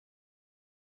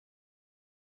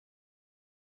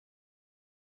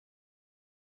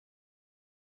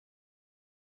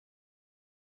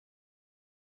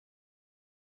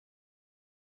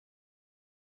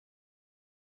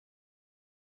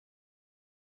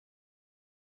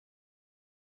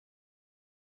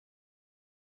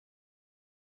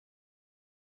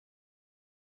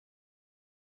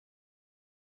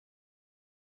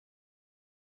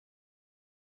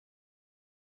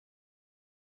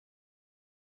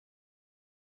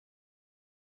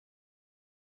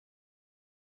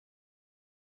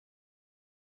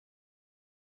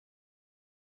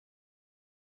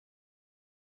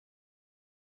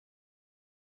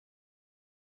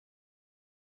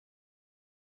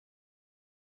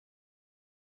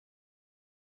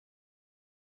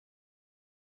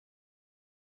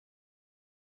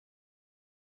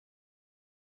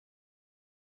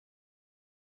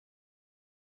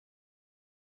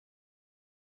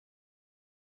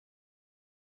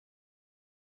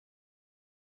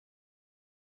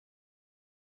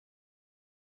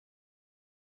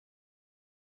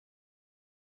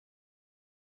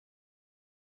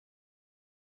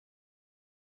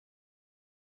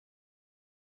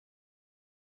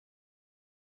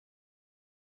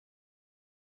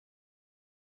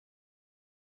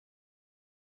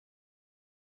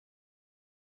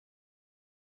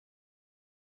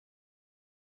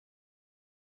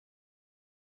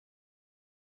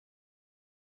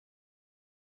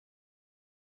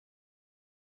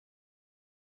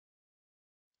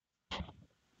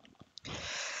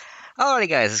Alrighty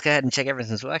guys, let's go ahead and check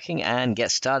everything's working and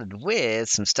get started with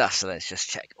some stuff. So let's just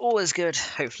check all is good.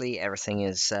 Hopefully everything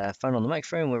is fine on the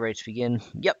microphone. We're ready to begin.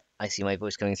 Yep, I see my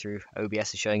voice coming through.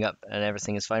 OBS is showing up and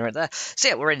everything is fine right there. So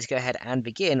yeah, we're ready to go ahead and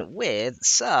begin with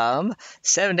some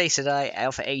 7 Days to Die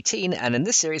Alpha 18. And in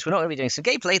this series, we're not going to be doing some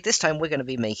gameplay. This time we're going to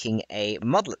be making a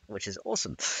modlet, which is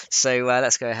awesome. So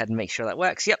let's go ahead and make sure that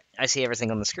works. Yep, I see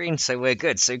everything on the screen, so we're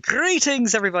good. So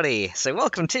greetings everybody. So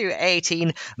welcome to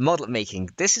A18 Modlet Making.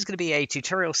 This is going to be a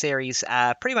tutorial series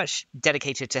pretty much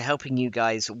dedicated to helping you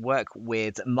guys work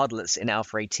with modlets in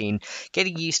Alpha 18,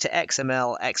 getting used to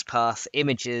XML, XPath,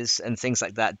 images, and things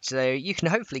like that, so you can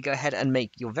hopefully go ahead and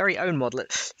make your very own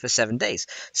modlet for 7 days.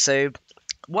 So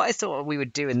what I thought we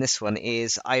would do in this one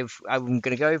is I'm going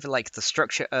to go over like the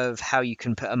structure of how you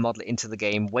can put a modlet into the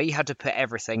game, where you have to put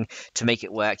everything to make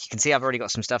it work. You can see I've already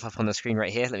got some stuff up on the screen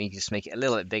right here. Let me just make it a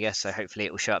little bit bigger, so hopefully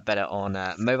it will show up better on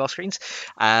mobile screens.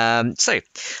 So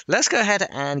let's go ahead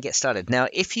and get started. Now,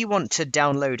 if you want to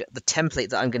download the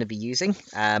template that I'm going to be using,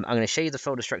 I'm going to show you the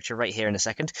folder structure right here in a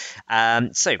second.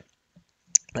 So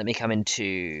let me come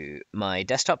into my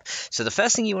desktop. So the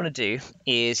first thing you want to do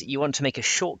is you want to make a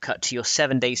shortcut to your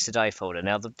 7 Days to Die folder.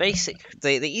 Now the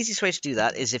easiest way to do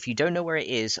that is if you don't know where it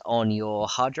is on your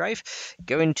hard drive,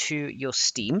 go into your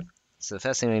Steam. So the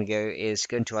first thing we're going to go is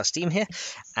go into our Steam here,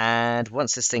 and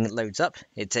once this thing loads up,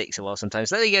 it takes a while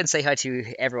sometimes. Let me go and say hi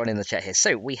to everyone in the chat here.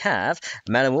 So we have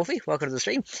Man and Wolfie, welcome to the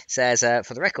stream, says,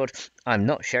 for the record, I'm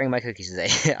not sharing my cookies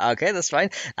today. Okay, that's fine.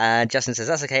 And Justin says,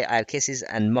 that's okay, I have kisses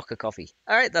and mocha coffee.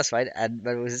 Alright, that's fine. And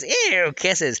Man says, ew,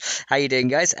 kisses. How you doing,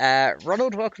 guys?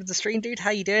 Ronald, welcome to the stream, dude. How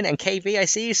you doing? And KB, I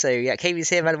see you. So yeah, KB's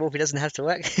here, Man and Wolfie doesn't have to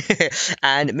work.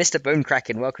 And Mr.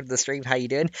 Bonecracken, welcome to the stream. How you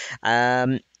doing?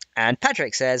 And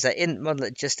Patrick says, in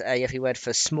Modlet, just a Yuffie word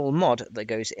for small mod that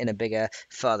goes in a bigger,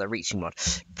 farther reaching mod.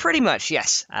 Pretty much,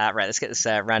 yes. Right, let's get this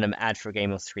random ad for a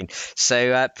game off the screen.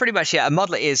 So pretty much, yeah, a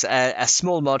modlet is a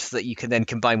small mod that you can then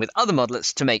combine with other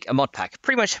modlets to make a mod pack.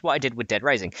 Pretty much what I did with Dead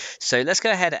Rising. So let's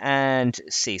go ahead and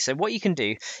see. So what you can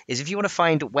do is if you want to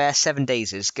find where 7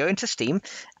 Days is, go into Steam,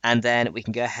 and then we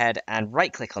can go ahead and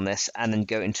right click on this and then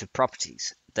go into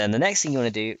properties. Then the next thing you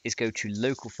want to do is go to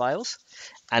local files.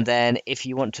 And then if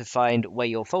you want to find where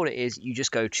your folder is, you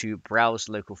just go to browse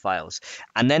local files.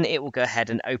 And then it will go ahead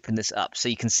and open this up. So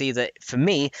you can see that for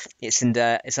me, it's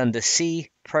under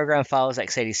C, program files,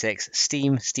 x86,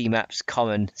 Steam, Steam apps,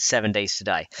 common, 7 Days to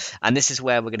Die. And this is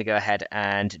where we're going to go ahead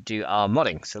and do our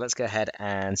modding. So let's go ahead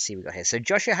and see what we got here. So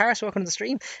Joshua Harris, welcome to the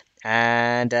stream.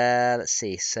 And let's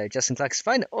see. So Justin Clark is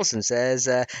fine. Awesome says,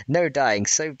 no dying,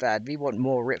 so bad. We want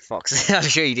more Rip Fox. I'm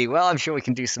sure you do. Well, I'm sure we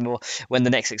can do some more when the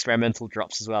next experimental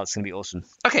drops as well. It's going to be awesome.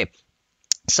 Okay.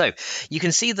 So you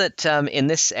can see that in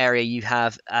this area you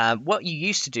have what you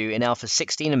used to do in Alpha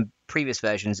 16 and previous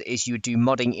versions is you would do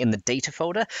modding in the data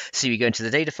folder. So you go into the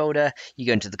data folder, you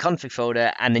go into the config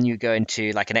folder, and then you go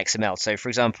into like an XML. So for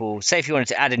example, say if you wanted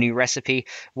to add a new recipe,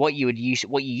 what you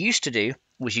used to do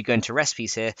was you go into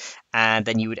recipes here, and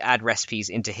then you would add recipes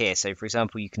into here. So for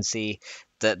example, you can see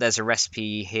that there's a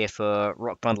recipe here for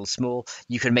rock bundle small.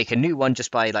 You can make a new one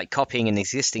just by like copying an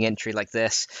existing entry like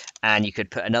this, and you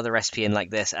could put another recipe in like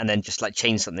this, and then just like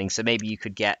change something. So maybe you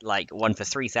could get like one for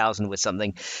 3,000 with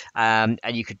something, and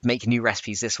you could make new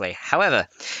recipes this way. However,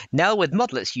 now with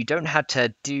modlets, you don't have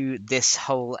to do this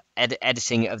whole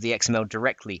editing of the XML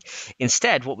directly.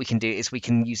 Instead, what we can do is we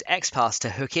can use XPath to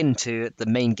hook into the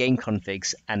main game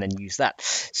configs and then use that.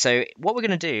 So what we're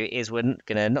going to do is we're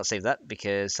going to not save that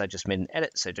because I just made an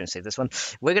edit, so don't save this one.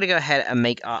 We're going to go ahead and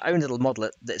make our own little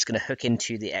modlet that's going to hook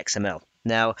into the XML.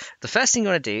 Now, the first thing you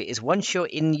want to do is once you're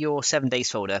in your 7 Days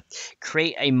folder,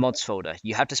 create a mods folder.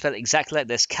 You have to spell it exactly like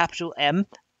this, capital M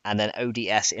and then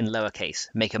ODS in lowercase.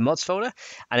 Make a mods folder,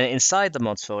 and then inside the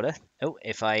mods folder, oh,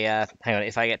 if I hang on,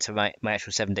 if I get to my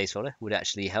actual 7 Days folder, would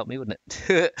actually help me, wouldn't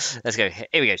it? Let's go. Here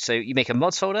we go. So you make a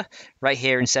mods folder right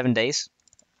here in 7 Days.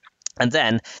 And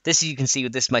then this, you can see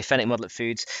with this, my Fennec Modlet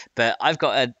Foods, but I've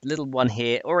got a little one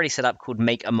here already set up called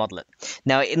Make a Modlet.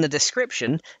 Now in the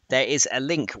description, there is a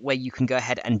link where you can go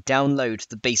ahead and download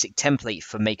the basic template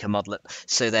for Make a Modlet.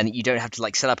 So then you don't have to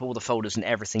like set up all the folders and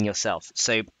everything yourself.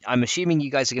 So I'm assuming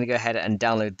you guys are going to go ahead and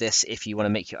download this if you want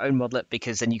to make your own modlet,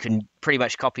 because then you can pretty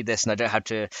much copy this, and I don't have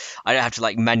to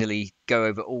like manually go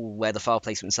over all where the file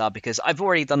placements are, because I've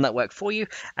already done that work for you,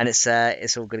 and it's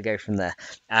all going to go from there.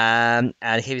 And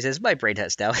here he says, my brain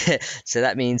hurts now. So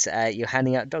that means you're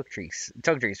handing out dog treats.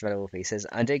 Wolfie. He says,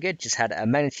 I'm doing good. Just had a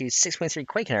magnitude 6.3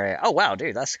 quake in area. Oh wow,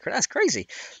 dude, that's crazy.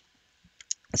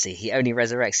 Let's see, he only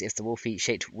resurrects if the wolf eats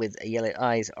shaped with yellow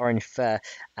eyes, orange fur,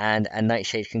 and a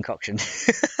nightshade concoction.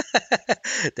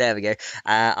 There we go.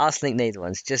 Arsenic neither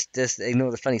ones. Just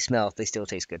ignore the funny smell. They still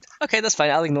taste good. Okay, that's fine.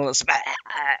 I'll ignore the smell.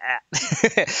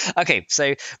 Okay,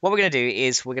 so what we're going to do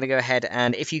is we're going to go ahead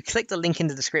and if you click the link in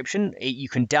the description, you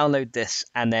can download this,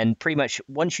 and then pretty much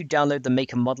once you download the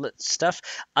make a modlet stuff,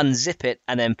 unzip it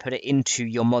and then put it into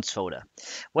your mods folder.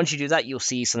 Once you do that, you'll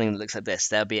see something that looks like this.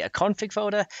 There'll be a config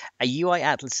folder, a UI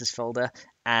atlases folder,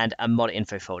 and a mod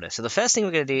info folder. So the first thing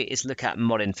we're going to do is look at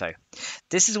mod info.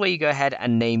 This is where you go ahead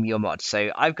and name your mod.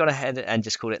 So I've gone ahead and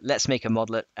just called it let's make a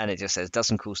modlet, and it just says does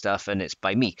some cool stuff, and it's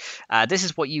by me. This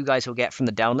is what you guys will get from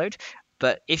the download,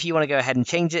 but if you want to go ahead and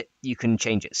change it, you can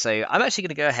change it. So I'm actually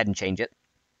going to go ahead and change it,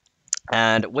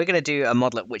 and we're going to do a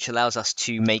modlet which allows us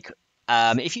to make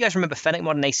if you guys remember Fennec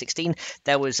mod in A16,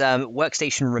 there was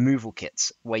workstation removal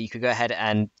kits where you could go ahead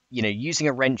and, you know, using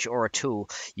a wrench or a tool,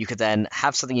 you could then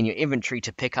have something in your inventory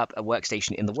to pick up a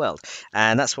workstation in the world.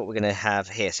 And that's what we're going to have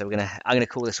here. So I'm going to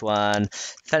call this one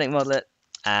Fennec modlet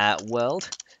world,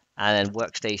 and then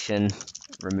workstation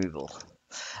removal.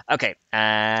 Okay,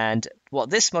 and what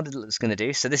this modlet is going to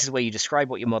do, so this is where you describe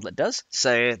what your modlet does.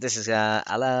 So this is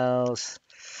allows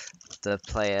the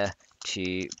player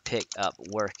to pick up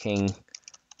working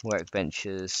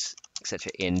workbenches,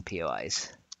 etc. in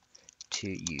POIs to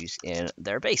use in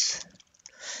their base.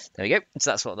 There we go. So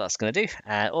that's what that's going to do.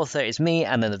 Author is me,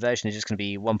 and then the version is just going to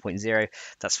be 1.0.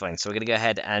 That's fine. So we're going to go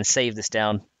ahead and save this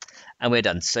down, and we're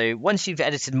done. So once you've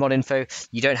edited mod info,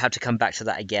 you don't have to come back to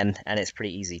that again, and it's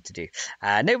pretty easy to do.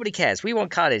 Nobody cares. We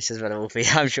want carnage, says Willow.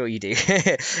 I'm sure you do.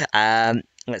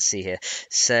 Let's see here.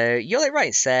 So you're like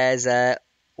right, says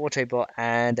Autobot,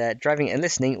 and driving and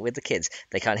listening with the kids.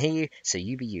 They can't hear you, so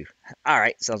you be you.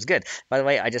 Alright, sounds good. By the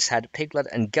way, I just had pig blood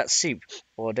and gut soup,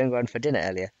 or don't go on for dinner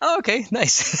earlier. Oh, okay,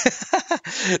 nice.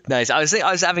 Nice. I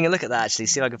was having a look at that, actually,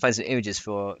 see if I can find some images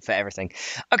for everything.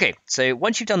 Okay, so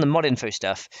once you've done the mod info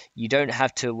stuff, you don't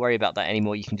have to worry about that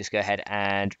anymore. You can just go ahead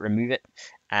and remove it,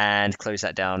 and close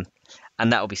that down,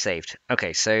 and that will be saved.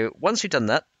 Okay, so once we've done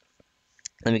that,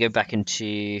 let me go back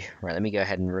into... Right, let me go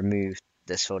ahead and remove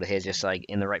this folder here just like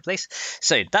in the right place.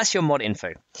 So that's your mod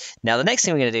info. Now the next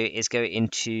thing we're going to do is go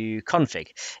into config.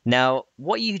 Now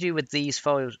what you do with these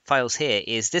files here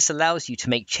is this allows you to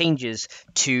make changes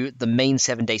to the main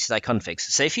 7 data configs.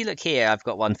 So if you look here, I've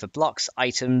got one for blocks,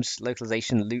 items,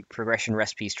 localization, loot, progression,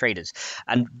 recipes, traders,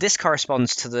 and this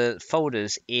corresponds to the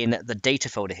folders in the data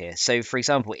folder here. So for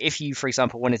example, if you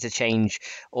wanted to change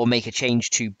or make a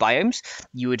change to biomes,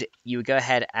 you would go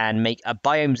ahead and make a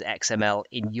biomes XML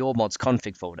in your mods config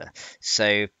folder.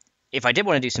 So if I did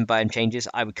want to do some biome changes,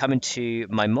 I would come into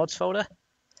my mods folder,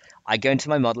 I go into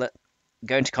my modlet,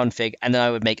 go into config, and then I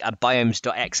would make a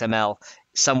biomes.xml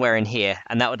somewhere in here,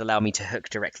 and that would allow me to hook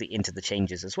directly into the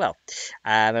changes as well.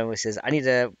 And it says I need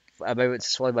a moment to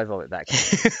swallow my vomit back.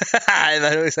 And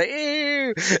I was like,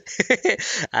 ew.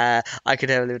 I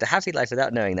could have lived a happy life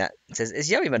without knowing that. It says,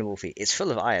 it's yummy, Metal Wolfie. It's full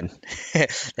of iron. There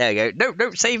we go.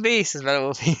 Nope, save me, says Metal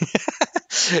Wolfie.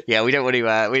 Yeah, we don't want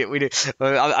to. We do.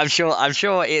 I'm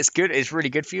sure it's good. It's really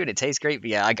good for you, and it tastes great. But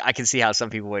yeah, I can see how some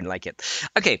people won't like it.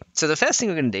 Okay, so the first thing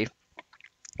we're going to do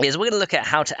is we're going to look at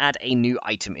how to add a new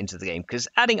item into the game, because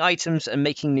adding items and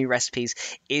making new recipes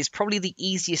is probably the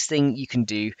easiest thing you can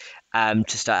do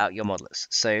to start out your modelers.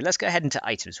 So let's go ahead into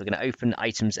items. We're going to open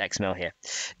items XML here.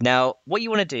 Now what you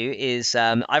want to do is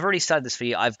I've already started this for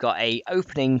you. I've got a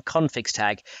opening configs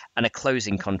tag and a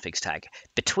closing configs tag.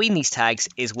 Between these tags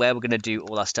is where we're going to do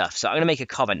all our stuff. So I'm going to make a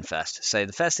comment first. So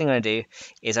the first thing I'm going to do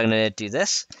is I'm going to do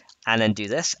this, and then do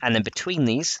this, and then between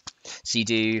these, so you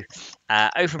do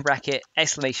open bracket,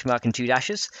 exclamation mark, and 2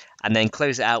 dashes, and then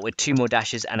close it out with 2 more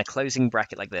dashes and a closing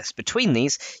bracket like this. Between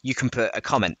these, you can put a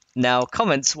comment. Now,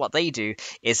 comments, what they do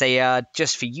is they are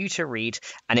just for you to read,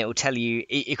 and it will tell you,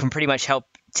 it can pretty much help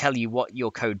tell you what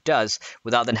your code does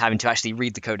without then having to actually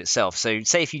read the code itself. So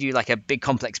say if you do like a big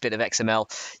complex bit of XML,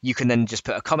 you can then just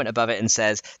put a comment above it and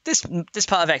says, this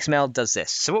part of XML does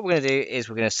this. So what we're going to do is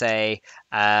we're going to say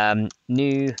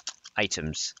new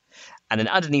items. And then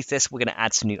underneath this, we're going to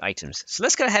add some new items. So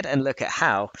let's go ahead and look at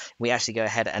how we actually go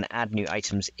ahead and add new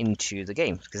items into the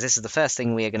game, because this is the first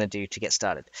thing we are going to do to get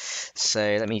started. So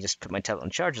let me just put my tablet on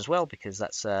charge as well, because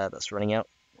that's running out.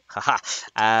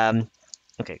 Haha.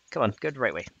 Okay, come on, go the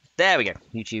right way. There we go.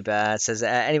 YouTube says,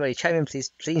 anybody chime in,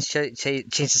 please change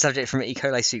the subject from E.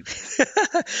 coli soup.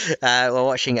 While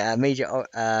watching major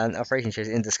operation shows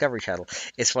in Discovery Channel.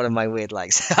 It's one of my weird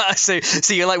likes.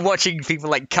 So you're like watching people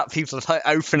like cut people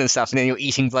open and stuff, and then you're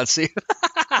eating blood soup.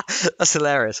 That's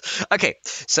hilarious. Okay,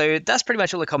 so that's pretty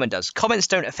much all the comment does. Comments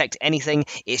don't affect anything.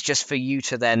 It's just for you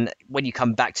to then, when you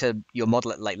come back to your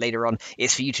Modlet like later on,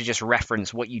 it's for you to just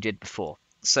reference what you did before.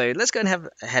 So let's go and have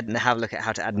a look at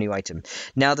how to add a new item.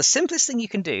 Now, the simplest thing you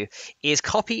can do is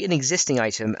copy an existing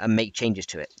item and make changes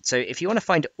to it. So if you want to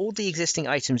find all the existing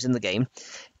items in the game,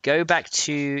 go back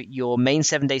to your main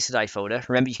 7 Days to Die folder.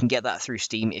 Remember, you can get that through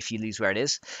Steam if you lose where it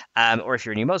is. Or if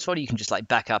you're in your mods folder, you can just like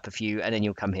back up a few and then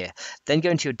you'll come here. Then go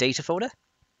into your data folder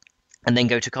and then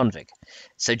go to config.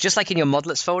 So just like in your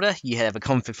modlets folder, you have a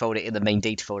config folder in the main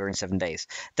data folder in 7 days.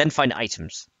 Then find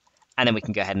items. And then we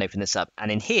can go ahead and open this up. And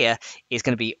in here is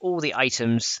going to be all the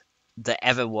items that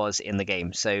ever was in the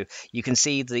game. So you can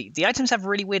see the items have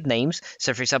really weird names.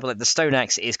 So for example, like the stone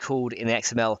axe is called in the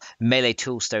XML melee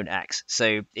tool stone axe.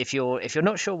 So if you're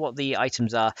not sure what the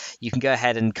items are, you can go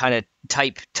ahead and kind of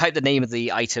type the name of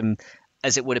the item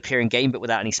as it would appear in game, but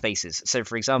without any spaces. So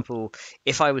for example,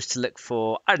 if I was to look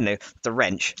for, I don't know, the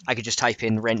wrench, I could just type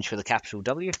in wrench with a capital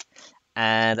W.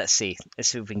 And let's see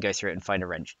if we can go through it and find a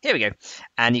wrench. Here we go.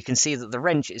 And you can see that the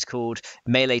wrench is called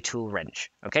Melee Tool Wrench.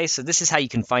 Okay, so this is how you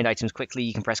can find items quickly.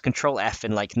 You can press Control F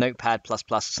in like Notepad++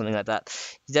 or something like that.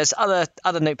 There's other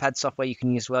Notepad software you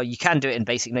can use as well. You can do it in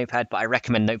basic Notepad, but I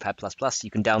recommend Notepad++. You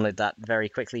can download that very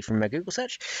quickly from a Google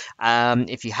search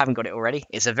if you haven't got it already.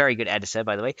 It's a very good editor,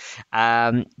 by the way.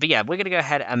 But yeah, we're going to go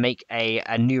ahead and make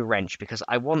a new wrench because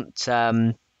I want...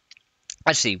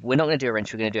 Actually, we're not going to do a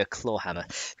wrench, we're going to do a claw hammer,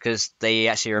 because they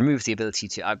actually remove the ability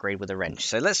to upgrade with a wrench.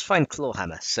 So let's find claw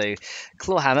hammer. So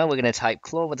claw hammer, we're going to type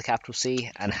claw with a capital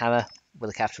C and hammer with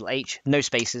a capital H, no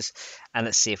spaces, and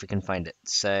let's see if we can find it.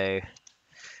 So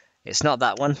it's not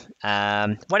that one.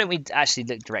 Why don't we actually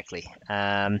look directly?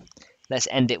 Let's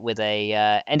end it with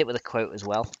a quote as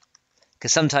well,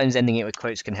 because sometimes ending it with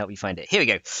quotes can help you find it. Here we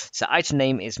go. So item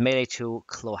name is Melee Tool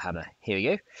Claw Hammer. Here we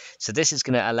go. So this is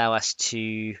going to allow us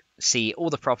to see all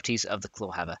the properties of the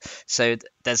claw hammer. So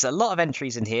there's a lot of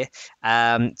entries in here.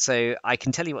 So I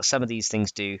can tell you what some of these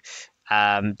things do.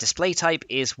 Display type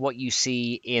is what you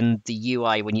see in the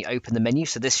UI when you open the menu.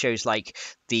 So this shows like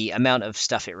the amount of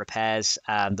stuff it repairs,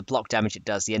 the block damage it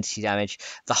does, the entity damage.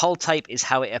 The hold type is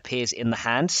how it appears in the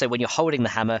hand. So when you're holding the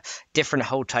hammer, different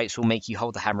hold types will make you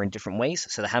hold the hammer in different ways.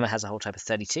 So the hammer has a hold type of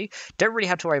 32. Don't really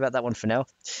have to worry about that one for now.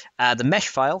 The mesh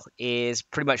file is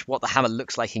pretty much what the hammer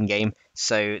looks like in game.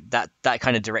 So that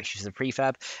kind of directs you to the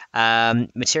prefab.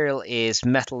 Material is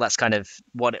metal. That's kind of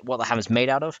what the hammer's made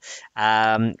out of.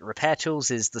 Repair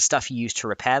tools is the stuff you use to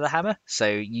repair the hammer. So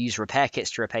you use repair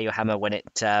kits to repair your hammer when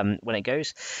it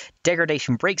goes.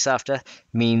 Degradation breaks after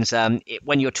means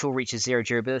when your tool reaches 0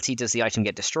 durability, does the item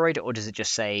get destroyed, or does it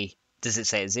just say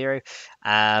it's 0?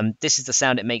 This is the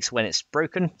sound it makes when it's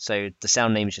broken. So the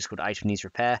sound name is just called item needs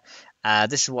repair.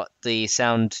 This is what the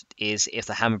sound is if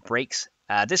the hammer breaks.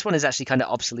 This one is actually kind of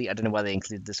obsolete. I don't know why they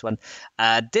included this one.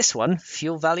 This one,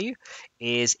 fuel value,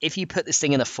 is if you put this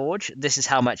thing in a forge, this is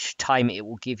how much time it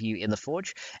will give you in the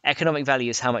forge. Economic value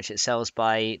is how much it sells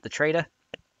by the trader.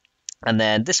 And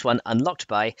then this one, unlocked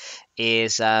by,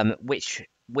 is which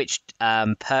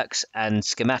perks and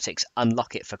schematics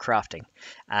unlock it for crafting.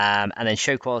 And then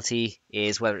show quality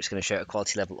is whether it's going to show a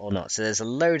quality level or not. So there's a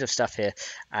load of stuff here.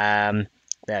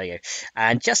 There we go.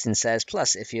 And Justin says,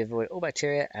 plus, if you avoid all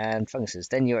bacteria and funguses,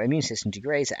 then your immune system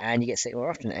degrades and you get sick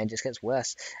more often and just gets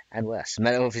worse and worse.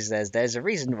 Metamorphosis says, there's a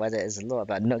reason why there is a law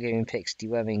about not giving pigs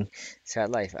deworming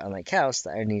throughout life, unlike cows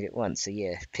that only need it once a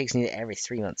year. Pigs need it every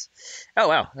 3 months. Oh,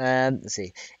 wow. Let's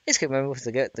see. It's good remember with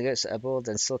the goats are boiled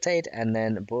and sauteed and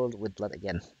then boiled with blood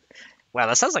again. Wow,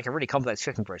 that sounds like a really complex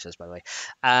cooking process, by the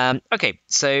way. Okay,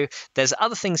 so there's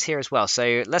other things here as well.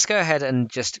 So let's go ahead and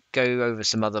just go over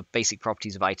some other basic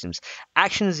properties of items.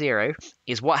 Action 0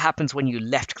 is what happens when you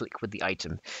left-click with the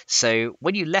item. So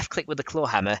when you left-click with the claw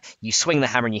hammer, you swing the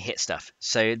hammer and you hit stuff.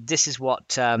 So this is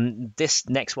what this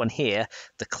next one here,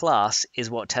 the class, is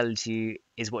what tells you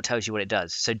what it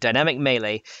does. So dynamic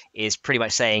melee is pretty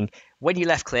much saying when you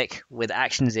left click with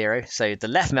action 0, so the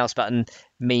left mouse button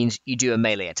means you do a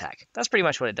melee attack. That's pretty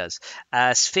much what it does.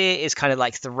 Sphere is kind of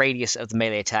like the radius of the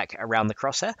melee attack around the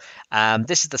crosshair.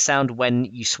 This is the sound when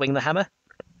you swing the hammer.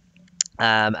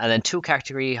 And then tool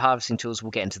category, harvesting tools, we'll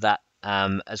get into that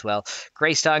as well.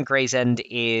 Grey start and grey's end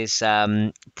is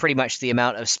pretty much the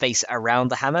amount of space around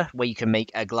the hammer where you can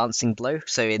make a glancing blow.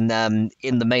 So in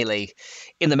the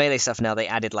melee stuff now, they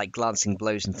added like glancing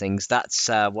blows and things. That's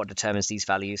what determines these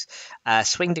values.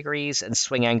 Swing degrees and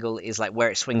swing angle is like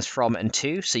where it swings from and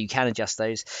to, so you can adjust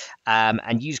those.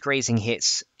 And use grazing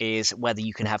hits is whether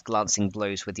you can have glancing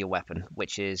blows with your weapon,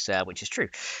 which is true.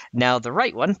 Now the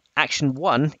right one, action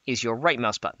 1, is your right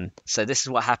mouse button. So this is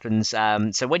what happens.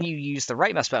 So when you use the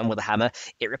right mouse button with a hammer,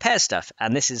 it repairs stuff,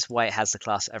 and this is why it has the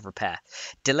class of repair.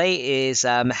 Delay is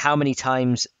how many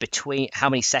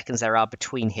seconds there are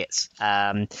between hits.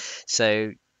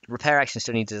 So repair actions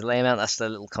still need a delay amount. That's the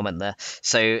little comment there.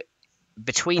 So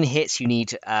between hits, you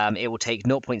need it will take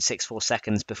 0.64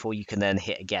 seconds before you can then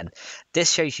hit again.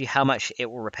 This shows you how much it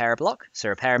will repair a block. So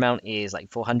repair amount is like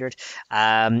 400.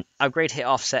 Upgrade hit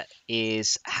offset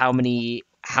is how many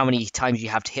times you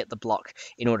have to hit the block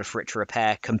in order for it to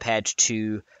repair compared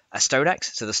to a stone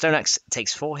axe. So the stone axe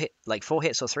takes 4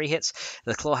 hits or 3 hits.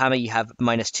 The claw hammer you have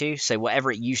 -2, so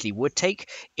whatever it usually would take,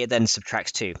 it then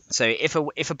subtracts 2. So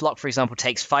if a block, for example,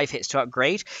 takes 5 hits to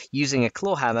upgrade, using a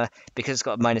claw hammer, because it's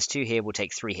got -2 here, will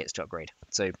take 3 hits to upgrade.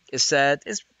 So it's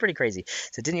pretty crazy.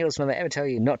 So didn't your mother ever tell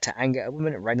you not to anger a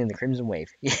woman riding the crimson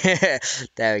wave? Yeah,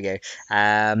 there we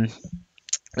go.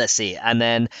 Let's see, and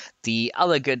then the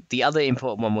other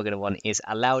important one we're going to want is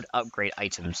allowed upgrade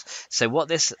items. So what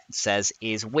this says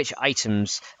is which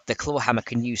items the claw hammer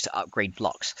can use to upgrade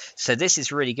blocks. So this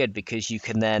is really good because you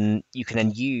can then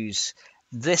use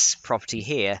this property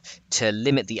here to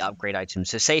limit the upgrade items.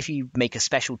 So say if you make a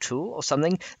special tool or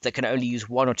something that can only use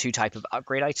 1 or 2 type of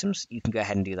upgrade items, you can go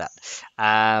ahead and do that.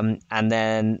 And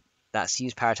then that's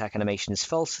use power attack animation is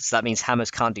false, so that means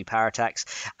hammers can't do power attacks.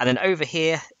 And then over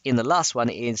here in the last one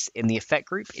is in the effect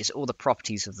group is all the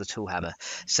properties of the tool hammer.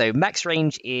 So max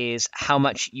range is how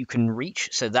much you can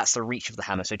reach, so that's the reach of the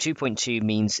hammer. So 2.2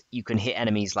 means you can hit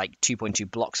enemies like 2.2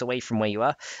 blocks away from where you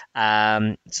are.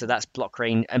 So that's block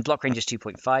range, and block range is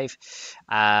 2.5.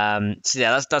 So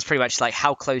yeah, that's pretty much like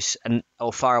how close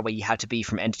or far away you have to be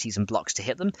from entities and blocks to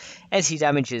hit them. Entity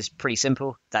damage is pretty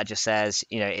simple. That just says,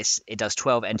 it does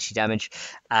 12 entity damage.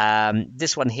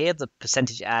 This one here, the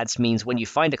percentage adds, means when you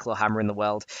find a claw hammer in the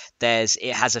world,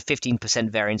 it has a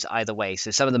 15% variance either way.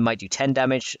 So some of them might do 10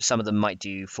 damage, some of them might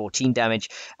do 14 damage.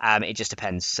 It just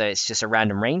depends. So it's just a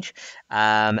random range.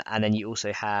 And then you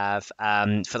also have,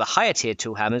 for the higher tier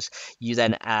tool hammers, you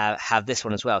then have this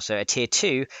one as well. So a tier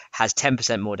 2 has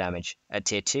 10% more damage at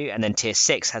tier 2, and then tier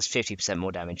 6 has 50%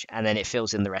 more damage, and then it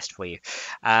fills in the rest for you.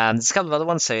 There's a couple of other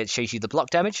ones. So it shows you the block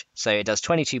damage. So it does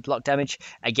 22 block damage.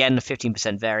 Again,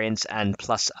 15% variance and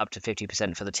plus up to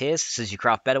 50% for the tiers. So as you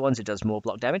craft better ones, it does more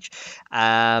block damage.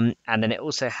 And then it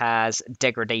also has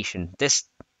degradation. This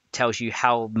tells you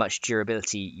how much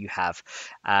durability you have.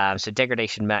 So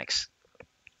degradation max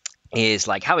is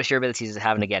like how much durability does it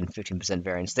have, and again 15%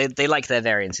 variance. They like their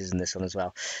variances in this one as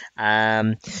well.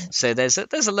 So there's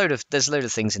a load of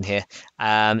things in here.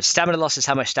 Stamina loss is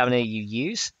how much stamina you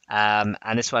use, and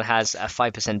this one has a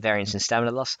 5% variance in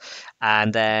stamina loss.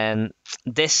 And then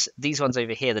these ones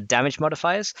over here, the damage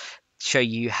modifiers, show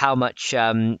you how much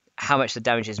the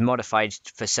damage is modified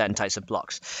for certain types of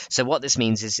blocks. So what this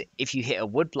means is if you hit a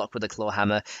wood block with a claw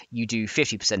hammer, you do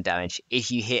 50% damage. If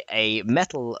you hit a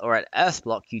metal or an earth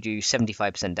block, you do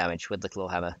 75% damage with the claw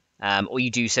hammer. Or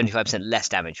you do 75% less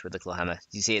damage with the claw hammer.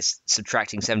 You see it's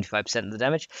subtracting 75% of the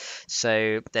damage.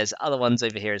 So there's other ones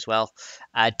over here as well.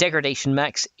 Degradation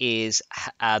max is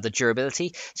the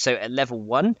durability. So at level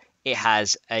 1, it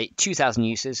has 2,000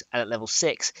 uses, and at level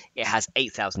 6, it has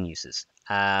 8,000 uses.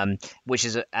 And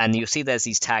you'll see there's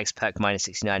these tags, perk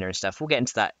 -69er and stuff. We'll get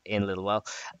into that in a little while.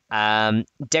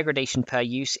 Degradation per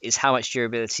use is how much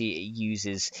durability it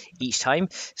uses each time.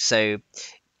 So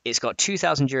it's got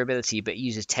 2,000 durability, but it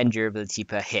uses 10 durability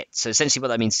per hit. So essentially what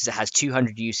that means is it has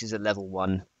 200 uses at level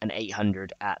 1 and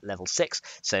 800 at level 6.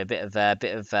 So a bit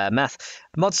of math.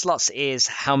 Mod slots is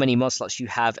how many mod slots you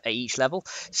have at each level.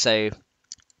 So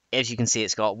as you can see,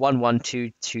 it's got 1, 1,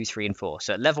 2, 2, 3, and 4.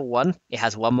 So at level 1, it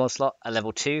has 1 mod slot. At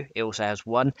level 2, it also has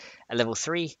 1. At level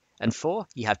 3 and 4,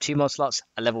 you have 2 mod slots.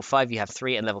 At level 5, you have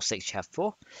 3. And level 6, you have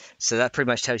 4. So that pretty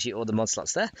much tells you all the mod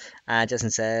slots there.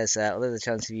 Justin says, although the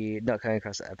chance of you not coming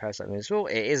across a parasite moves rule,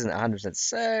 it isn't 100%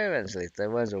 so. And so the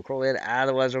worms will crawl in and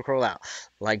the worms will crawl out.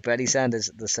 Like Bernie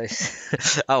Sanders.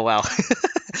 Oh, wow.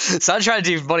 So I'm trying to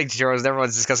do body tutorials and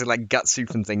everyone's discussing like gut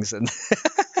soup and things. And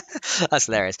that's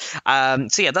hilarious.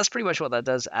 So yeah, that's pretty much what that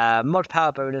does. Mod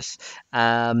power bonus.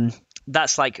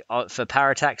 That's like for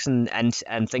power attacks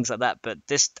and things like that. But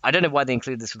this, I don't know why they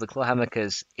include this with the claw hammer,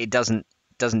 because it doesn't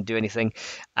do anything.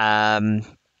 And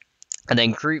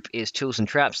then group is tools and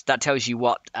traps. That tells you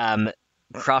what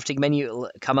crafting menu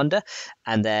it'll come under.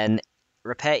 And then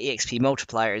repair exp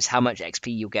multiplier is how much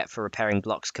XP you'll get for repairing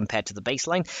blocks compared to the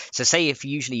baseline. So say if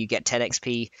usually you get 10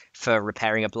 XP for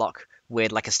repairing a block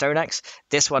with like a stone axe,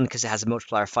 this one, because it has a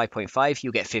multiplier of 5.5,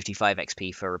 you'll get 55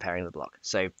 XP for repairing the block.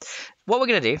 So what we're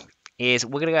going to do is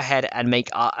we're going to go ahead and make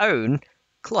our own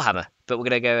claw hammer, but we're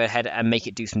going to go ahead and make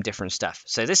it do some different stuff.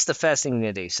 So this is the first thing we're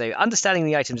going to do. So understanding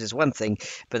the items is one thing,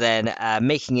 but then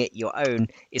making it your own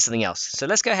is something else. So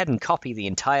let's go ahead and copy the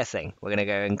entire thing. We're going to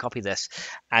go and copy this,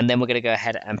 and then we're going to go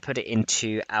ahead and put it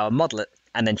into our Modlet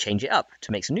and then change it up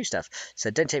to make some new stuff. So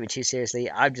don't take me too seriously.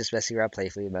 I'm just messing around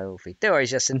playfully. Don't worry,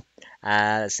 Justin.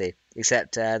 Let's see.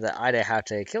 Except that I know how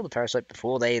to kill the parasite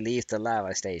before they leave the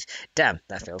lava stage. Damn,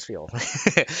 that fails for you all.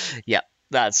 Yeah.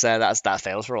 That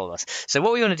fails for all of us. So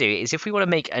what we want to do is, if we want to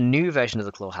make a new version of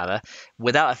the claw hammer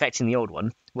without affecting the old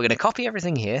one, we're going to copy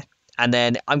everything here, and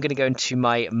then I'm going to go into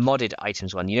my modded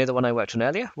items one. You know, the one I worked on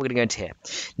earlier? We're going to go into here.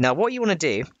 Now what you want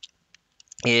to do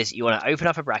is you want to open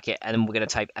up a bracket, and then we're going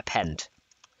to type append.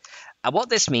 And what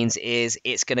this means is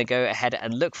it's going to go ahead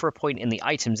and look for a point in the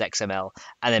items XML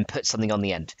and then put something on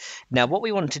the end. Now what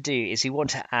we want to do is we want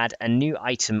to add a new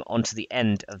item onto the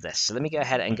end of this. So let me go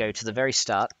ahead and go to the very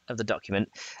start of the document,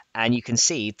 and you can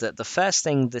see that the first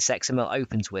thing this XML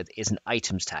opens with is an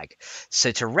items tag. So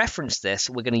to reference this,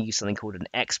 we're going to use something called an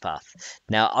XPath.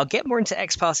 Now I'll get more into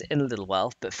XPath in a little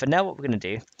while, but for now what we're going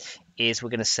to do is we're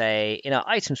going to say in our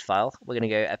items file, we're going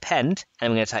to go append,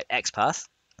 and we're going to type XPath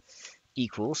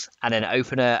equals, and then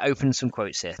open some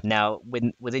quotes here. Now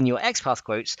within your XPath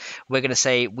quotes, we're going to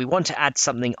say we want to add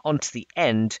something onto the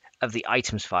end of the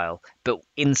items file, but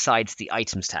inside the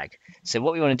items tag. So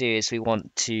what we want to do is we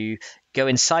want to go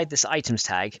inside this items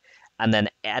tag and then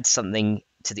add something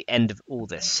to the end of all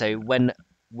this. So when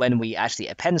we actually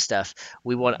append stuff,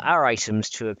 we want our items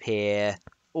to appear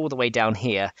all the way down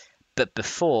here, but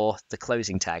before the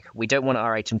closing tag. We don't want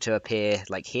our item to appear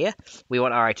like here. We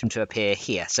want our item to appear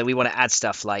here. So we want to add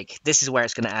stuff like, this is where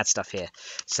it's going to add stuff here.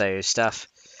 So stuff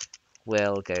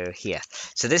will go here.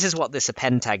 So this is what this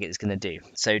append tag is going to do.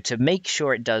 So to make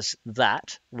sure it does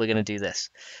that, we're going to do this.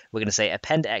 We're going to say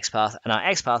append XPath, and our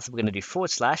XPath we're going to do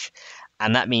 /,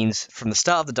 and that means from the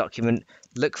start of the document,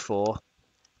 look for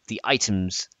the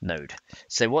items node.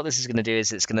 So what this is going to do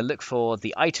is it's going to look for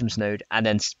the items node and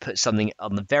then put something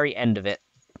on the very end of it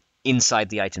inside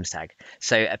the items tag.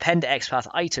 So append XPath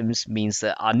items means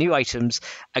that our new items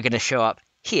are going to show up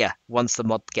here once the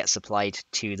mod gets applied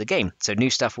to the game. So new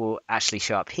stuff will actually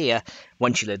show up here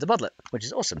once you load the modlet, which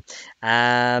is awesome.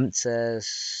 So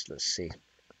let's see.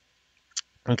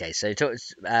 Okay, so talking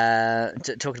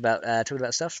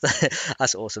about stuff.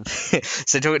 That's awesome.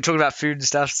 So talking about food and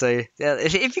stuff. So yeah,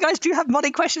 if you guys do have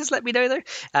modding questions, let me know though.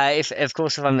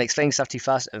 If I'm explaining stuff too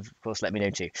fast, of course let me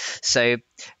know too. So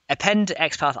append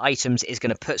XPath items is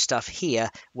going to put stuff here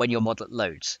when your modlet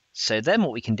loads. So then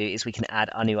what we can do is we can add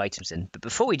our new items in. But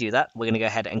before we do that, we're going to go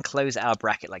ahead and close our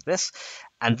bracket like this.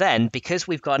 And then because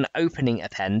we've got an opening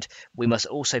append, we must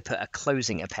also put a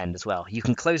closing append as well. You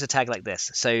can close a tag like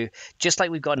this. So just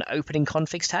like we've got an opening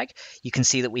configs tag, you can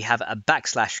see that we have a /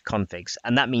 configs,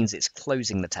 and that means it's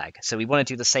closing the tag. So we want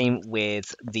to do the same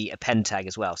with the append tag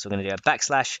as well. So we're going to do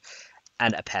a /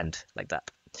 and append like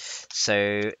that.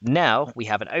 So now we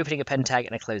have an opening append tag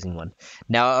and a closing one.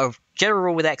 Now a general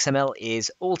rule with XML is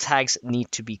all tags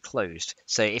need to be closed.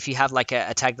 So if you have like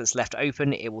a tag that's left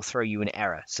open, it will throw you an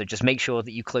error. So just make sure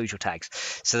that you close your tags.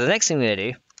 So the next thing we're going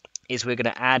to do is we're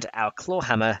going to add our claw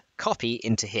hammer copy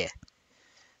into here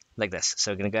like this.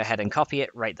 So we're going to go ahead and copy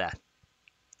it right there.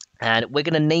 And we're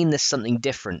going to name this something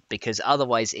different because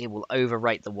otherwise it will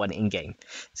overwrite the one in game.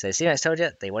 So see what I told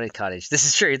you? They wanted carnage. This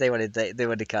is true. They wanted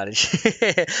carnage.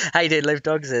 How you doing, Live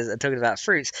Dog? Says I'm talking about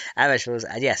fruits and vegetables.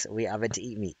 And yes, we are meant to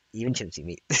eat meat. Even chimps eat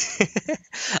meat.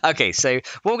 Okay, so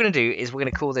what we're going to do is we're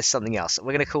going to call this something else.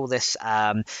 We're going to call this.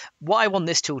 What I want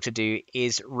this tool to do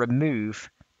is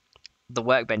remove the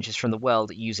workbenches from the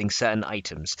world using certain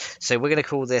items. So we're going to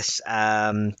call this.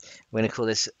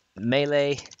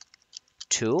 Melee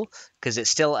tool because it's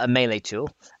still a melee tool,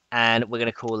 and we're going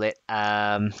to call it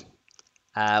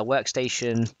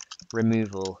workstation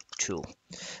removal tool.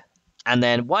 And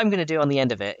then what I'm going to do on the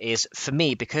end of it is, for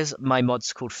me, because my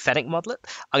mod's called Fenrir Modlet,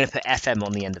 I'm going to put FM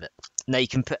on the end of it. Now you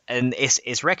can put, and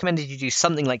it's recommended you do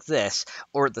something like this,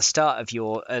 or at the start of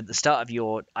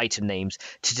your item names,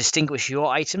 to distinguish your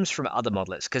items from other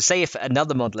modlets. Because say if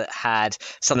another modlet had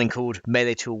something called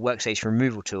melee tool workstation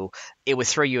removal tool, it would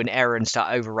throw you an error and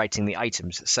start overwriting the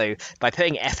items. So by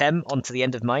putting FM onto the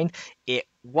end of mine, it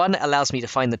allows me to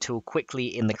find the tool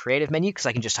quickly in the creative menu because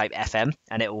I can just type FM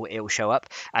and it will show up,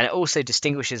 and it also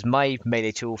distinguishes my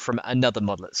melee tool from another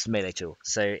modlet's melee tool.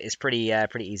 So it's pretty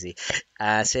easy.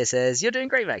 Sphere says, "You're doing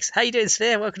great, Max. How you doing,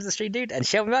 Sphere? Welcome to the stream, dude." And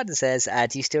Shelby Martin says,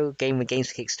 "Do you still game with Games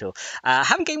for Kicks tool?" I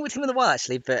haven't gamed with him in a while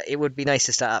actually, but it would be nice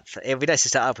to start up. It would be nice to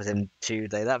start up with him too,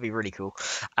 though. That'd be really cool.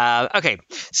 Okay,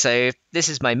 so this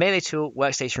is my melee tool,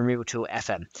 workstation removal tool,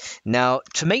 FM. Now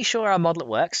to make sure our modlet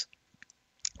works,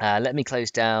 Let me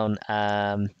close down.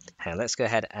 Hang on, let's go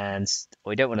ahead and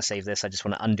we don't want to save this. I just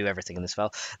want to undo everything in this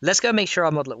file. Let's go make sure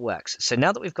our Modlet works. So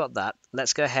now that we've got that,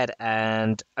 let's go ahead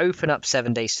and open up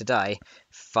 7 Days to Die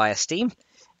via Steam,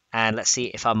 and let's see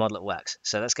if our Modlet works.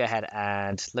 So let's go ahead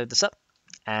and load this up,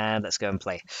 and let's go and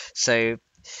play. So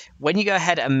when you go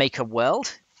ahead and make a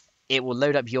world, it will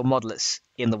load up your Modlets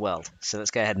in the world. So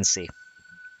let's go ahead and see.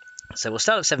 So we'll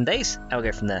start up 7 days, and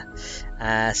we'll go from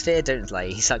there. Sphere, don't lie,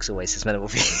 he sucks always, it's minimal.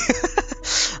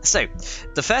 So,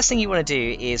 the first thing you want to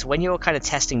do is, when you're kind of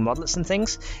testing Modlets and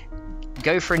things,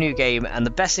 go for a new game, and the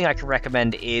best thing I can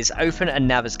recommend is open a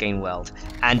Navigaine world,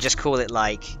 and just call it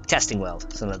like Testing World,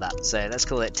 something like that. So let's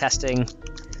call it Testing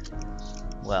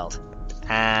World,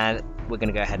 and we're going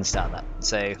to go ahead and start that.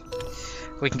 So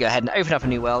we can go ahead and open up a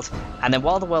new world, and then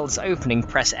while the world is opening,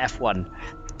 press F1.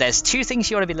 There's 2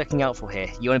 things you want to be looking out for here.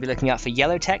 You want to be looking out for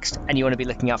yellow text, and you want to be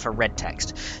looking out for red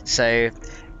text. So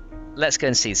let's go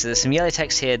and see. So there's some yellow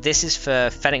text here. This is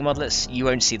for Fennec Modlets. You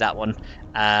won't see that one,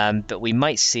 but we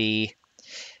might see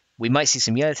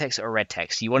some yellow text or red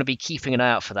text. You want to be keeping an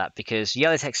eye out for that, because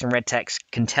yellow text and red text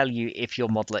can tell you if your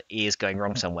Modlet is going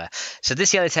wrong somewhere. So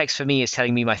this yellow text for me is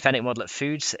telling me my Fennec Modlet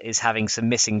Foods is having some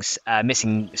missing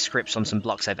scripts on some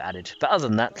blocks I've added. But other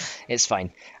than that, it's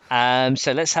fine.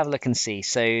 So let's have a look and see.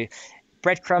 So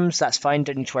breadcrumbs, that's fine.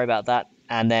 Don't need to worry about that.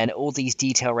 And then all these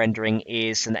detail rendering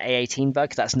is an A18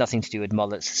 bug. That's nothing to do with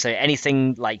Modlets. So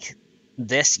anything like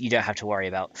this you don't have to worry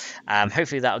about.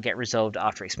 Hopefully that'll get resolved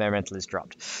after experimental is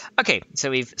dropped. Okay, so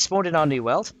we've spawned in our new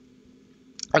world.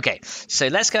 Okay, so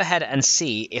let's go ahead and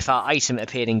see if our item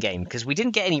appeared in game, because we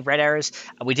didn't get any red errors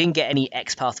and we didn't get any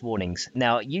XPath warnings.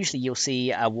 Now usually you'll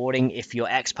see a warning if your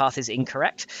XPath is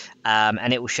incorrect,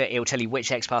 and it will tell you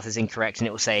which XPath is incorrect, and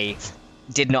it will say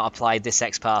did not apply this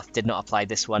XPath, did not apply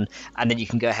this one, and then you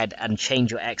can go ahead and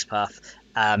change your XPath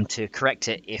to correct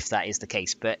it if that is the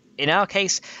case. But in our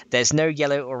case, there's no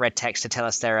yellow or red text to tell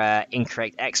us there are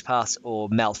incorrect XPaths or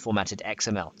mal-formatted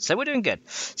XML. So we're doing good.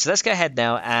 So let's go ahead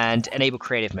now and enable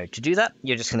creative mode. To do that,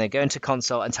 you're just going to go into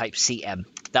console and type CM.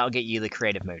 That'll get you the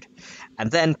creative mode.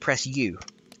 And then press U.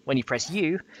 When you press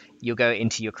U, you'll go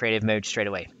into your creative mode straight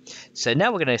away. So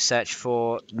now we're going to search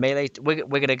for melee. We're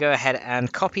going to go ahead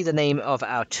and copy the name of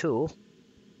our tool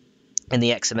in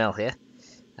the XML here.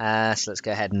 So let's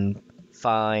go ahead and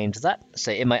find that.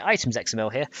 So in my items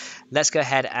XML here, let's go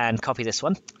ahead and copy this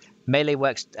one, melee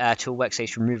tool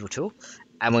workstation removal tool,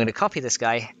 and we're going to copy this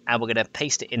guy and we're going to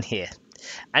paste it in here.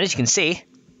 And as you can see,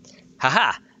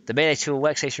 haha, the melee tool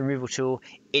workstation removal tool,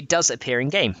 it does appear in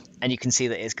game, and you can see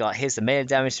that it's got, here's the melee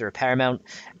damage, the repair amount,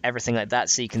 everything like that.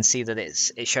 So you can see that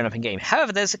it's shown up in game.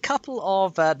 However, there's a couple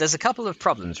of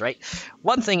problems, right?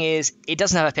 One thing is it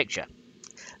doesn't have a picture.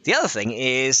 The other thing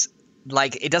is,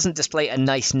 like, it doesn't display a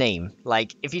nice name.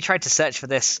 Like, if you tried to search for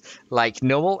this like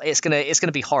normal, it's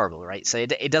gonna be horrible, right? So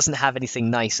it doesn't have anything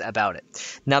nice about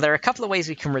it. Now there are a couple of ways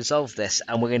we can resolve this,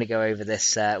 and we're gonna go over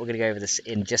this.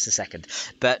 In just a second.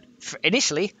 But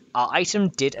initially, our item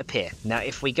did appear. Now,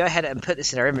 if we go ahead and put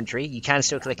this in our inventory, you can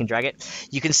still click and drag it.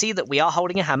 You can see that we are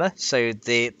holding a hammer, so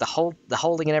the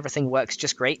holding and everything works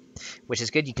just great, which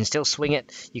is good. You can still swing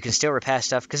it, you can still repair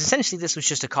stuff, because essentially this was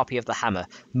just a copy of the hammer,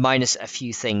 minus a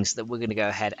few things that we're going to go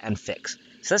ahead and fix.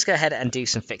 So let's go ahead and do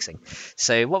some fixing.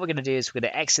 So what we're going to do is we're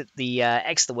going to exit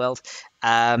the world.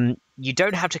 You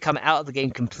don't have to come out of the game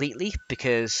completely,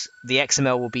 because the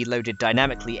XML will be loaded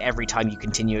dynamically every time you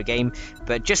continue a game.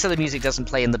 But just so the music doesn't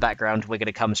play in the background, we're going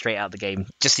to come straight out of the game,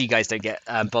 just so you guys don't get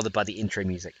bothered by the intro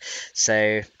music.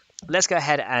 So let's go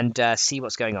ahead and see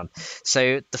what's going on.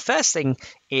 So the first thing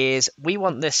is we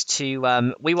want this to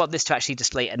actually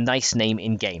display a nice name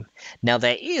in game. Now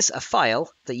there is a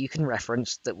file that you can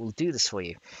reference that will do this for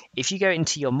you. If you go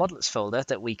into your modlets folder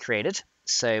that we created,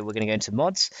 so we're going to go into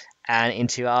mods and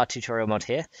into our tutorial mod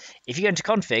here. If you go into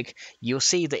config, you'll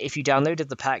see that if you downloaded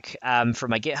the pack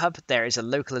from my GitHub, there is a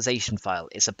localization file.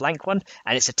 It's a blank one,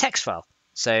 and it's a text file.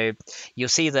 So you'll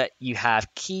see that you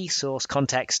have key, source,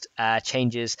 context,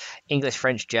 changes, English,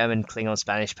 French, German, Klingon,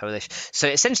 Spanish, Polish. So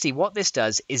essentially what this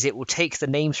does is it will take the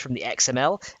names from the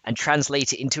XML and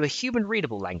translate it into a human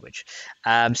readable language.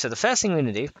 So the first thing we're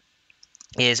going to do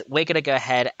is we're going to go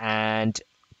ahead and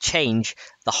change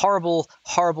the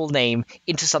horrible name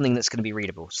into something that's going to be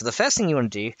readable. So the first thing you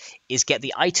want to do is get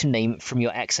the item name from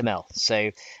your XML. So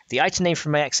the item name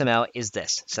from my XML is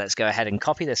this. So let's go ahead and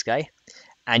copy this guy,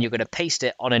 and you're going to paste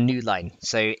it on a new line.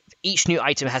 So each new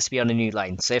item has to be on a new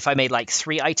line. So if I made like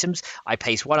 3 items, I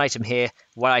paste one item here,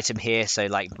 so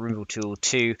like removal tool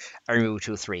 2 and removal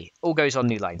tool 3. All goes on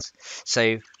new lines.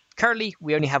 So currently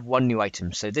we only have one new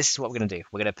item, so this is what we're going to do.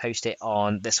 We're going to post it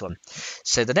on this one.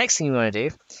 So the next thing we want to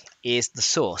do is the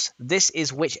source. This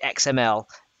is which XML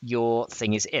your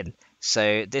thing is in.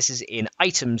 So this is in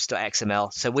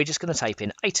items.xml, so we're just going to type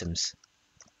in items.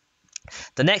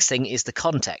 The next thing is the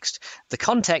context. The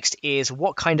context is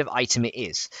what kind of item it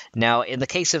is. Now, in the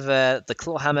case of the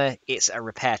claw hammer, it's a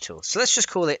repair tool. So let's just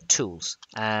call it tools.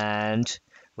 And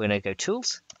we're going to go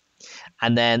tools.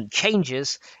 And then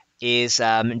changes is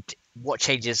what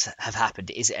changes have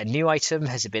happened. Is it a new item?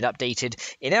 Has it been updated?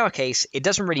 In our case, it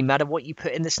doesn't really matter what you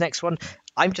put in this next one.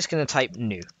 I'm just going to type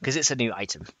new because it's a new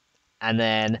item. And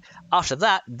then after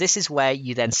that, this is where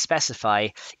you then specify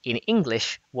in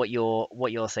English what your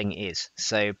thing is.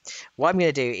 So what I'm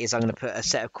going to do is I'm going to put a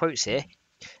set of quotes here,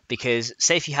 because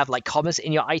say if you have like commas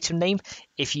in your item name,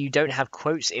 if you don't have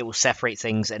quotes, it will separate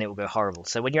things and it will go horrible.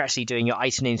 So when you're actually doing your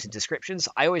item names and descriptions,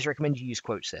 I always recommend you use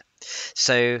quotes here.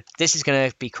 So this is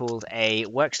going to be called a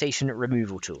workstation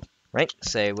removal tool, right?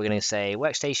 So we're going to say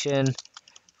workstation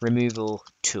removal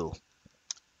tool.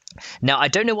 Now, I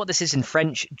don't know what this is in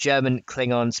French, German,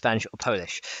 Klingon, Spanish, or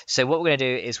Polish. So what we're going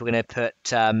to do is we're going to put,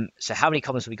 so how many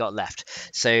commas have we got left?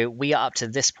 So we are up to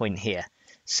this point here.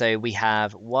 So we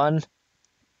have 1,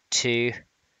 2,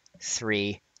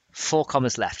 3, 4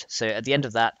 commas left. So at the end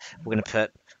of that, we're going to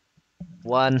put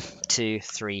 1, 2,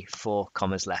 3, 4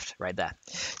 commas left right there.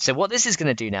 So what this is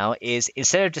going to do now is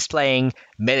instead of displaying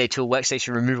melee tool,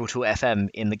 workstation, removal tool, FM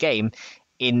in the game,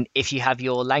 if you have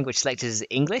your language selected as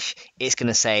English, it's going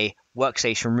to say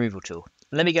workstation removal tool.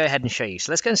 Let me go ahead and show you.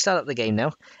 So let's go and start up the game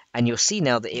now, and you'll see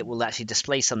now that it will actually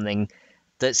display something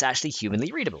that's actually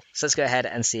humanly readable. So let's go ahead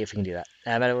and see if we can do that.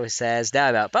 It says,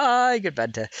 now about, bye, good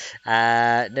banter.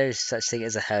 No such thing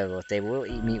as a herbivore. They will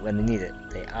eat meat when they need it.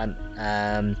 They aren't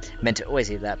meant to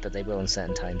always eat that, but they will on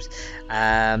certain times.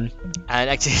 And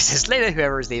actually it says, later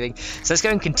whoever is leaving. So let's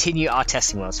go and continue our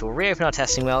testing well. So we'll reopen our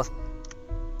testing well.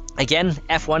 Again,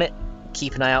 F1 it,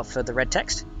 keep an eye out for the red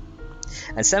text.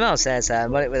 And somehow says,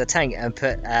 run it with a tank and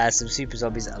put some super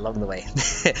zombies along the way.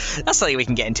 That's something we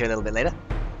can get into a little bit later.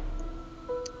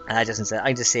 I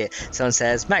just see it. Someone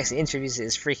says, Max, the intro music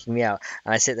is freaking me out.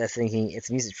 And I sit there thinking, if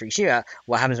the music freaks you out,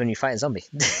 what happens when you fight a zombie?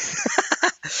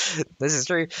 This is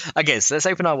true. Okay, so let's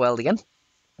open our world again.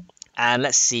 And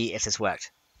let's see if this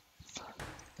worked.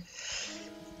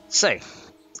 So,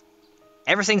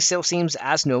 everything still seems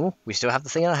as normal. We still have the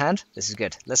thing in our hand. This is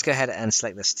good. Let's go ahead and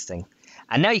select this thing.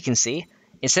 And now you can see,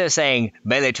 instead of saying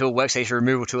melee tool, workstation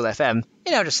removal tool, FM,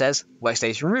 it now just says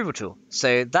workstation removal tool.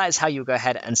 So that is how you go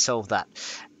ahead and solve that.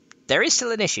 There is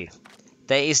still an issue.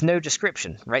 There is no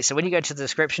description, right? So when you go to the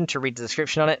description to read the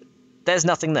description on it, there's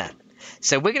nothing there.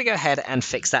 So we're going to go ahead and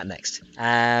fix that next.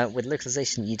 With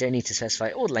localization, you don't need to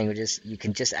specify all the languages. You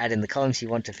can just add in the columns you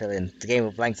want to fill in. The game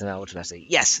will blank them out automatically.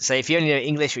 Yes, so if you only know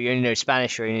English or you only know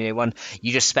Spanish or you only know one,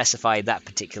 you just specify that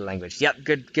particular language. Yep,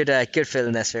 good fill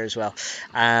in there, Sphere, as well.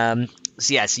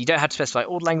 So yeah, so you don't have to specify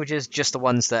all the languages, just the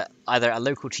ones that either are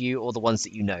local to you or the ones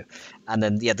that you know. And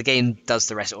then, yeah, the game does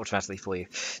the rest automatically for you.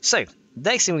 So, the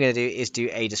next thing we're going to do is do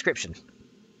a description.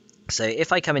 So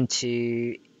if I come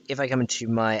into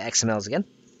my XMLs again,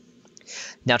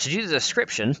 now to do the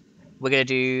description, we're going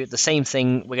to do the same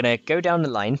thing. We're going to go down the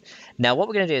line. Now what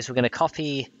we're going to do is we're going to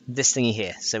copy this thingy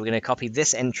here. So we're going to copy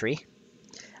this entry,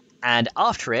 and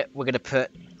after it, we're going to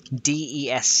put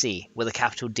DESC with a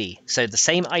capital D. So the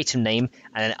same item name,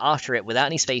 and then after it, without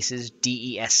any spaces,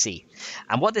 DESC.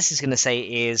 And what this is going to say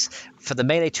is, for the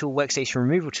melee tool, workstation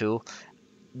removal tool,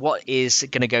 what is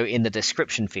going to go in the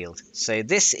description field. So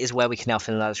this is where we can now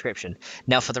fill in our description.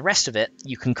 Now for the rest of it,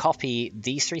 you can copy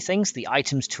these three things, the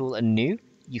items, tool, and new,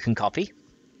 you can copy.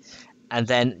 And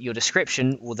then your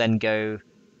description will then go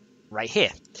right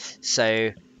here. So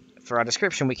for our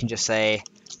description, we can just say,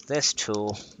 this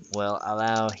tool will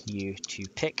allow you to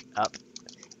pick up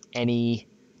any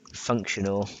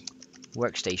functional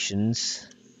workstations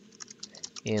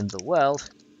in the world,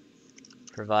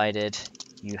 provided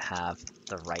you have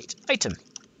the right item.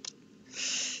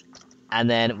 And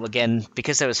then again,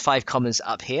 because there was 5 commas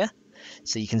up here,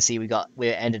 so you can see we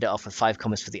ended it off with 5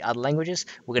 commas for the other languages,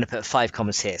 we're going to put 5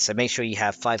 commas here. So make sure you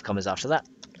have 5 commas after that.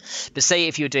 But say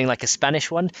if you were doing like a Spanish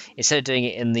one, instead of doing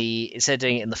it in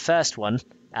the first one,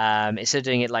 instead of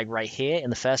doing it like right here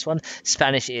in the first one,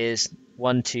 Spanish is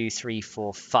 1, 2, 3,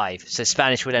 4, 5. So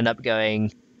Spanish would end up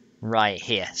going right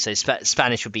here. So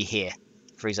Spanish would be here,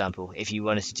 for example, if you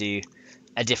wanted to do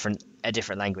a different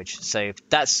language. So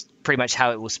that's pretty much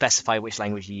how it will specify which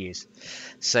language you use.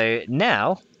 So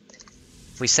now,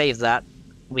 if we save that,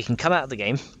 we can come out of the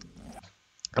game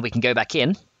and we can go back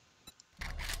in.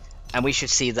 and we should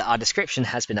see that our description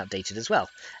has been updated as well.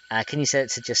 Can you set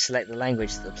it to just select the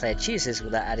language that the player chooses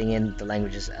without adding in the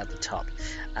languages at the top?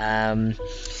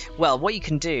 Well, what you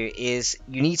can do is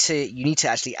you need to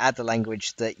actually add the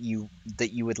language that you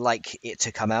would like it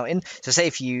to come out in. So say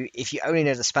if you only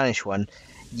know the Spanish one,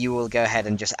 you will go ahead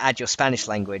and just add your Spanish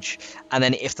language, and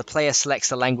then if the player selects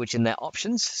the language in their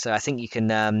options, so I think you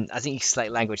can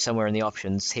select language somewhere in the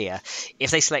options here.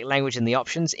 If they select language in the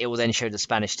options, it will then show the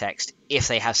Spanish text if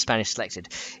they have Spanish selected.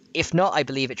 If not, I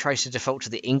believe it tries to default to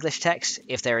the English text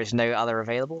if there is no other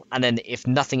available, and then if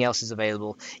nothing else is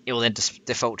available, it will then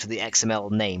default to the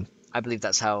XML name. I believe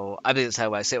that's how it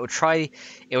works. So it will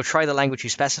try the language you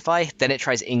specify, then it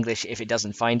tries English if it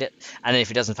doesn't find it, and then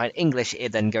if it doesn't find English,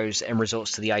 it then goes and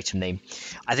resorts to the item name.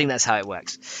 I think that's how it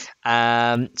works.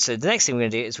 So the next thing we're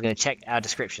going to do is we're going to check our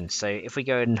description. So if we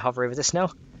go and hover over this now,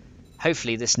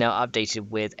 hopefully this is now updated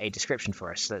with a description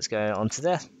for us. So let's go on to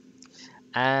there,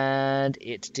 and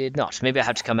it did not. Maybe I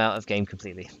have to come out of game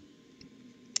completely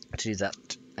to do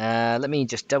that. Let me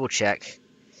just double check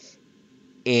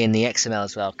in the XML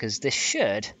as well, because this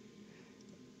should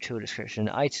tool description,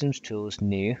 items, tools,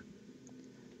 new,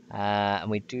 and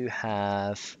we do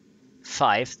have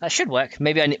 5. That should work.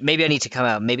 Maybe I need to come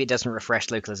out. Maybe it doesn't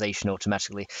refresh localization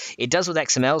automatically. It does with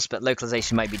XMLs, but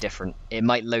localization might be different. It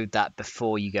might load that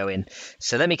before you go in.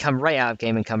 So let me come right out of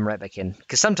game and come right back in,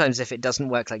 because sometimes if it doesn't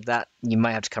work like that, you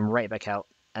might have to come right back out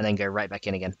and then go right back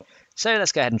in again. So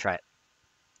let's go ahead and try it.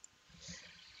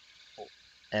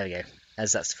 There we go.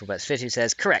 As that's the fallback. Fit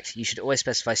says, correct, you should always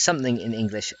specify something in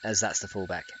English as that's the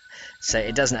fallback. So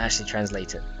it doesn't actually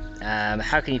translate it.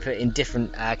 How can you put in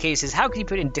different, Katie says, how can you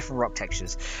put in different rock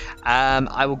textures?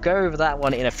 I will go over that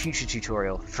one in a future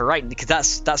tutorial. For right,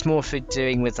 because that's more for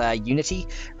doing with Unity.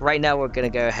 Right now we're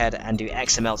going to go ahead and do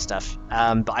XML stuff.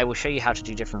 But I will show you how to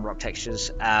do different rock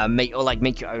textures, make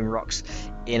your own rocks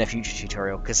in a future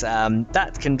tutorial, because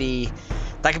that can be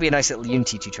a nice little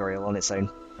Unity tutorial on its own.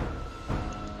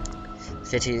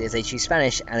 If they choose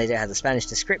Spanish and they don't have the Spanish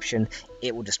description,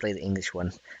 it will display the English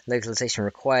one. Localization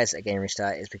requires a game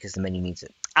restart is because the menu needs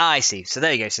it. Ah, I see. So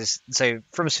there you go. So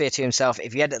from Sphere 2 himself,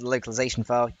 if you edit the localization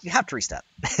file, you have to restart.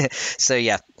 So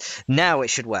yeah, now it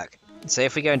should work. So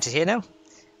if we go into here now,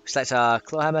 select our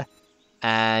claw hammer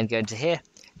and go into here.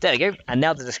 There we go, and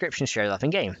now the description shows up in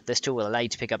game. This tool will allow you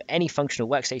to pick up any functional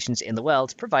workstations in the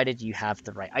world, provided you have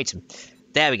the right item.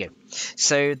 There we go.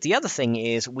 So the other thing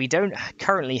is we don't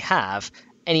currently have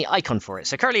any icon for it.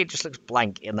 So currently it just looks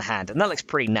blank in the hand, and that looks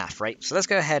pretty naff, right? So let's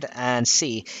go ahead and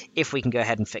see if we can go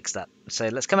ahead and fix that. So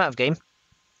let's come out of game,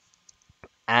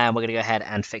 and we're going to go ahead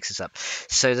and fix this up.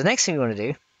 So the next thing we want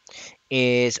to do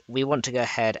is we want to go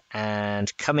ahead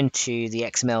and come into the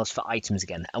XMLs for items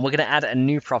again, and we're going to add a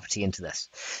new property into this.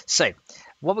 So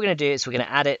what we're going to do is we're going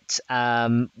to add it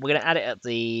at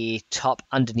the top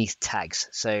underneath tags.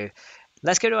 So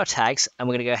let's go to our tags, and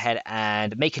we're going to go ahead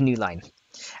and make a new line.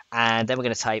 And then we're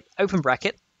going to type open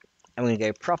bracket, and we're going to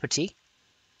go property,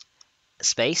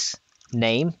 space,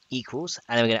 name, equals,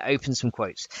 and then we're going to open some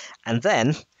quotes. And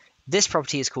then this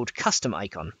property is called custom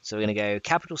icon. So we're going to go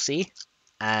capital C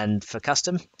and for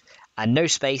custom, and no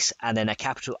space, and then a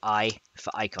capital I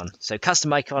for icon. So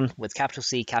custom icon with capital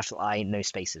C, capital I, no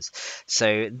spaces.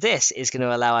 So this is going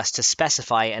to allow us to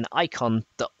specify an icon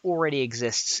that already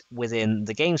exists within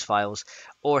the games files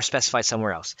or specified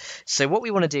somewhere else. So what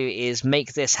we want to do is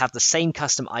make this have the same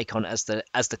custom icon as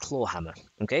the claw hammer.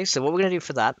 Okay, so what we're going to do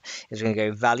for that is we're going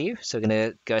to go value. So we're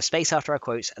going to go a space after our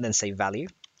quotes and then say value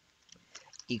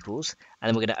equals, and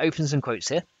then we're going to open some quotes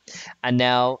here. And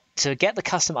now to get the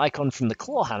custom icon from the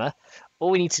claw hammer, all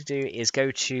we need to do is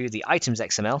go to the items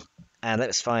XML, and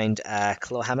let's find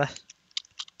claw hammer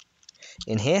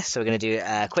in here. So we're going to do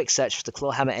a quick search for the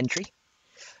claw hammer entry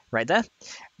right there.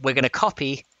 We're going to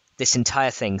copy this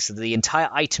entire thing. So the entire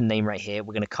item name right here,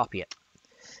 we're going to copy it.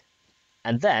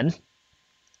 And then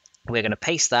we're going to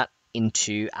paste that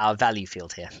into our value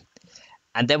field here.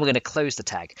 And then we're going to close the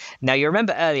tag. Now, you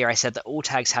remember earlier I said that all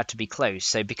tags had to be closed.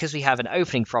 So because we have an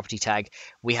opening property tag,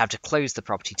 we have to close the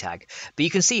property tag. But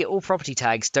you can see all property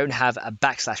tags don't have a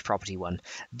 / property one.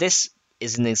 This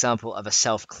is an example of a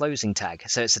self-closing tag.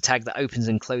 So it's a tag that opens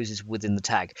and closes within the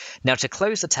tag. Now, to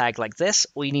close the tag like this,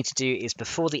 all you need to do is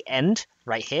before the end,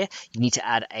 right here, you need to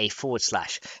add a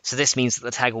 /. So this means that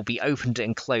the tag will be opened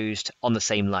and closed on the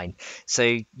same line.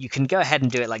 So you can go ahead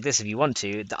and do it like this if you want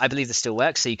to. I believe this still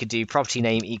works. So you could do property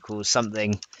name equals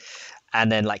something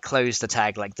and then like close the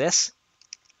tag like this.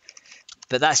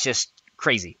 But that's just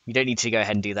crazy. You don't need to go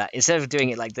ahead and do that. Instead of doing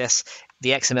it like this,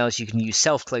 the XMLs, you can use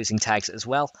self-closing tags as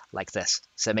well, like this.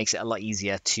 So it makes it a lot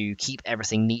easier to keep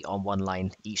everything neat on one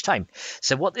line each time.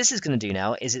 So what this is going to do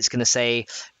now is it's going to say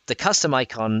the custom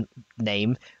icon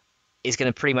name is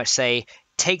going to pretty much say,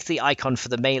 take the icon for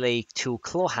the melee tool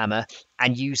Clawhammer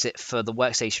and use it for the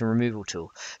workstation removal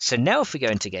tool. So now if we go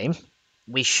into game,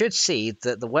 we should see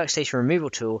that the workstation removal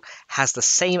tool has the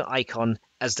same icon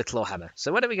as the Clawhammer.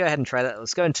 So why don't we go ahead and try that?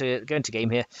 Let's go into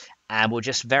game here, and we'll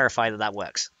just verify that that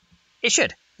works. It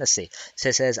should. Let's see. So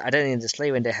it says, I don't think the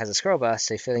display window has a scroll bar,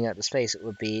 so filling out the space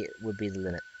would be the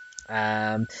limit.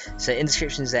 So in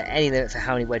description, is there any limit for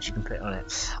how many words you can put on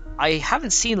it? I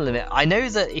haven't seen a limit. I know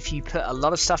that if you put a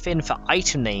lot of stuff in for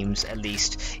item names, at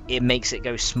least, it makes it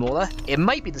go smaller. It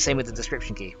might be the same with the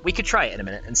description key. We could try it in a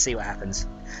minute and see what happens.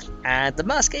 And the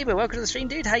Masked Gamer, welcome to the stream,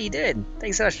 dude. How you doing?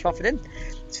 Thanks so much for popping in.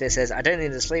 So it says, I don't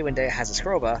think the display window has a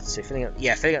scroll bar, so filling out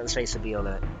the space would be your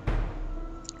limit.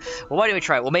 Well, why don't we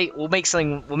try it? We'll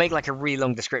make like a really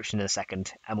long description in a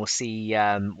second, and we'll see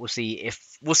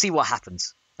what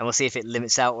happens. And we'll see if it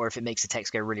limits out or if it makes the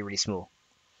text go really, really small.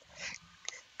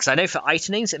 Because I know for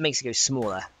item names, it makes it go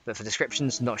smaller, but for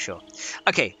descriptions, not sure.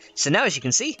 Okay, so now as you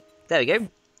can see, there we go.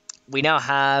 We now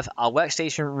have our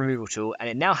workstation removal tool, and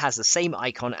it now has the same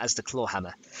icon as the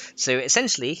Clawhammer. So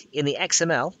essentially, in the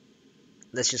XML,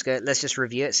 let's just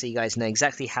review it so you guys know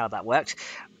exactly how that worked.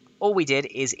 All we did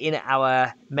is in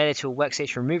our melee tool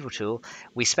workstation removal tool,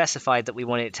 we specified that we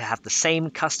wanted it to have the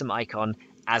same custom icon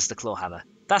as the Clawhammer.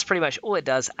 That's pretty much all it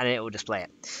does, and it will display it.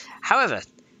 However,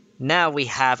 now we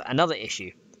have another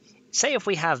issue. Say if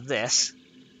we have this,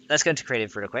 let's go into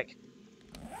creative real quick.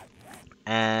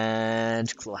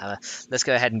 And Clawhammer. Let's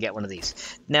go ahead and get one of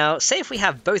these. Now, say if we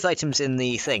have both items in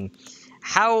the thing,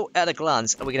 how at a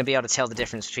glance are we going to be able to tell the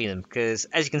difference between them? Because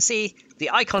as you can see, the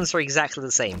icons are exactly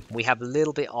the same. We have a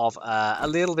little bit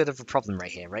of a problem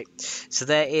right here, right? So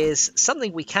there is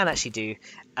something we can actually do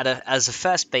as a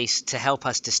first base to help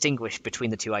us distinguish between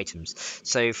the two items.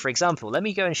 So for example, let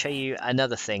me go and show you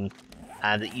another thing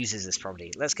that uses this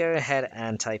property. Let's go ahead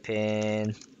and type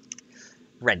in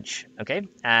wrench, okay,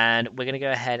 and we're going to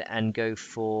go ahead and go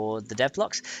for the dev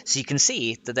blocks. So you can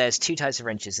see that there's two types of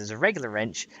wrenches. There's a regular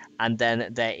wrench, and then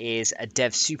there is a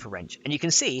dev super wrench, and you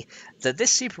can see that this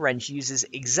super wrench uses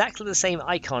exactly the same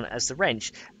icon as the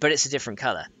wrench, but it's a different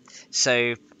color.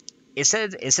 So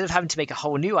instead of having to make a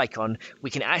whole new icon, we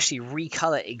can actually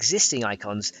recolor existing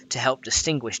icons to help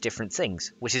distinguish different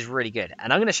things, which is really good.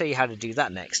 And I'm going to show you how to do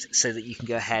that next, so that you can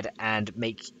go ahead and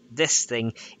make this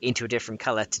thing into a different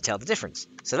color to tell the difference.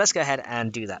 So let's go ahead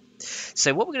and do that.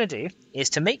 So what we're going to do is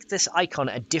to make this icon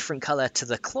a different color to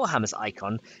the Clawhammer's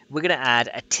icon, we're going to add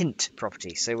a tint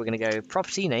property. So we're going to go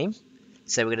property name.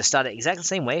 So we're going to start it exactly the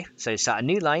same way. So start a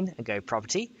new line and go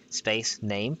property space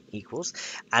name equals,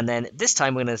 and then this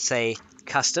time we're going to say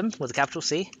custom with a capital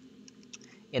C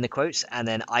in the quotes, and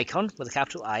then icon with a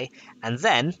capital I, and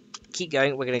then keep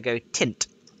going. We're going to go tint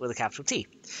with a capital T.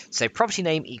 So property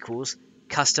name equals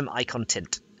custom icon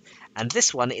tint, and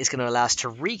this one is going to allow us to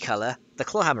recolor the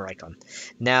Clawhammer icon.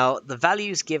 Now the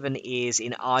values given is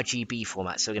in RGB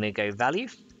format, so we're going to go value.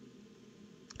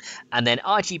 And then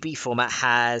RGB format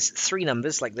has 3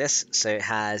 numbers like this. So it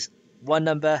has 1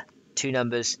 number, 2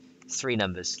 numbers, 3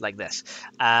 numbers like this.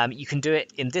 You can do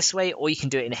it in this way, or you can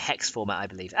do it in a hex format, I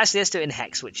believe. Actually, let's do it in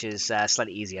hex, which is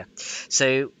slightly easier.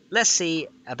 So let's see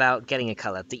about getting a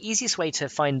color. The easiest way to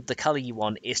find the color you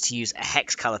want is to use a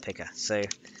hex color picker. So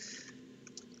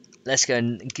let's go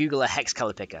and Google a hex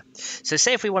color picker. So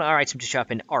say if we want our item to show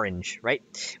up in orange, right?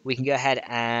 We can go ahead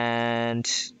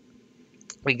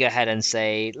and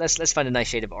say, let's find a nice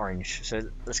shade of orange. So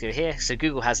let's go here. So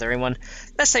Google has their own one.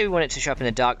 Let's say we want it to show up in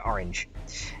a dark orange.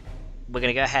 We're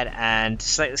going to go ahead and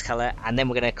select this color, and then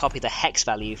we're going to copy the hex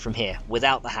value from here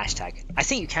without the hashtag. I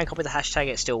think you can copy the hashtag,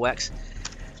 it still works.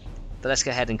 But let's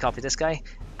go ahead and copy this guy,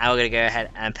 and we're going to go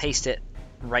ahead and paste it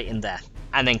right in there,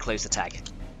 and then close the tag.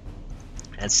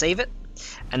 And save it.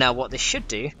 And now what this should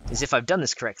do is, if I've done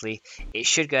this correctly, it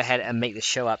should go ahead and make this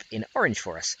show up in orange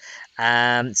for us.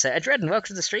 So Adredden, welcome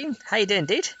to the stream. How you doing,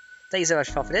 dude? Thank you so much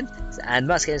for popping in. And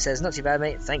Masked says, not too bad,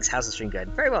 mate. Thanks. How's the stream going?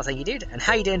 Very well, thank you, dude. And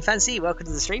how you doing, Fancy? Welcome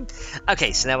to the stream.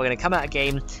 Okay, so now we're going to come out of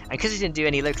game. And because we didn't do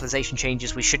any localization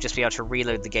changes, we should just be able to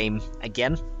reload the game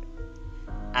again.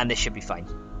 And this should be fine.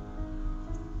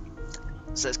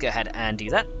 So let's go ahead and do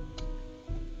that.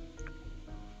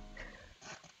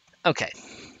 Okay.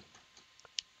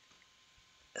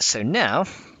 So now,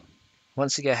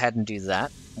 once we go ahead and do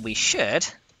that, we should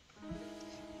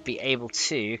be able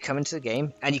to come into the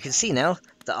game, and you can see now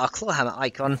that our Clawhammer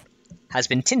icon has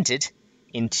been tinted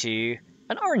into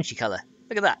an orangey color.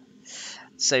 Look at that.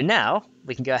 So now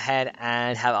we can go ahead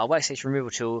and have our workstation removal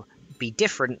tool be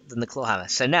different than the claw hammer.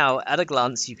 So now at a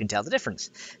glance you can tell the difference.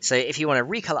 So if you want to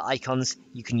recolor icons,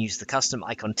 you can use the custom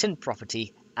icon tint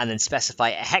property and then specify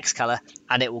a hex color,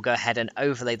 and it will go ahead and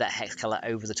overlay that hex color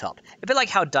over the top. A bit like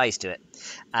how dies do it.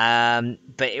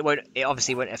 But it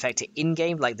obviously won't affect it in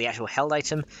game like the actual held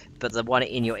item, but the one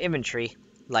in your inventory,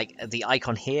 like the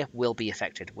icon here, will be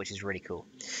affected, which is really cool.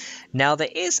 Now there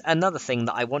is another thing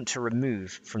that I want to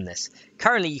remove from this.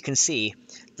 Currently you can see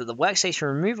that the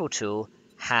workstation removal tool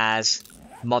has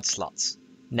mod slots.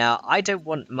 Now I don't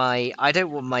want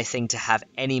my thing to have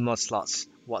any mod slots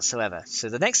whatsoever. So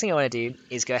the next thing I want to do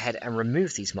is go ahead and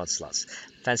remove these mod slots.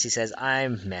 Fancy says,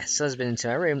 I'm mess. Someone's been into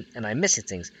my room and I'm missing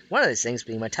things. One of those things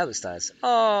being my tablet stars.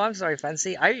 Oh, I'm sorry,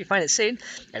 Fancy. I hope you find it soon.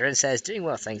 Everyone says, doing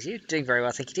well, thank you. Doing very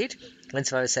well, thank you, dude.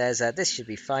 Linsurvivor says, this should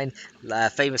be fine.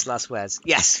 Famous last words.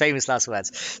 Yes, famous last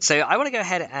words. So I want to go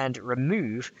ahead and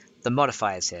remove the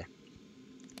modifiers here.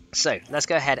 So let's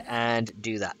go ahead and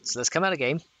do that. So let's come out of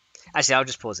game. Actually, I'll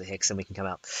just pause it here because then we can come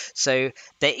out. So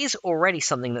there is already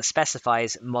something that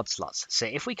specifies mod slots. So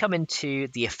if we come into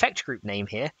the effect group name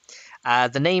here,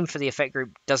 the name for the effect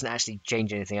group doesn't actually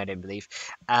change anything, I don't believe.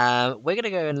 We're going to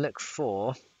go and look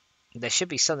for, there should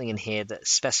be something in here that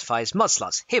specifies mod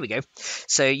slots. Here we go.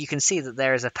 So you can see that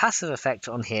there is a passive effect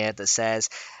on here that says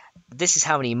this is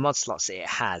how many mod slots it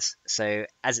has. So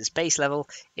as its base level,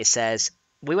 it says,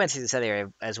 we went through this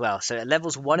earlier as well. So at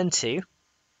levels 1 and 2,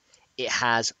 it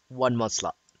has 1 mod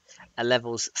slot. At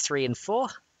levels 3 and 4,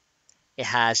 it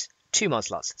has 2 mod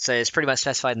slots. So it's pretty much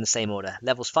specified in the same order.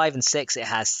 Levels 5 and 6, it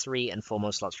has 3 and 4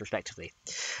 mod slots respectively.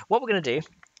 What we're going to do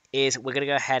is we're going to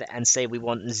go ahead and say we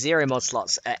want 0 mod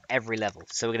slots at every level.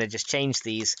 So we're going to just change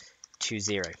these to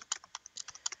 0.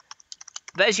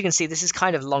 But as you can see, this is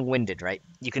kind of long-winded, right?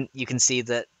 You can see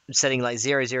that setting like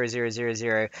 0, 0, 0, 0,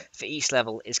 0 for each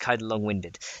level is kind of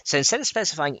long-winded. So instead of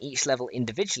specifying each level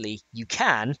individually, you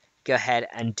can go ahead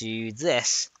and do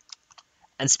this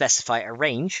and specify a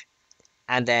range,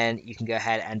 and then you can go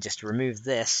ahead and just remove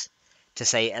this to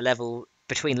say a level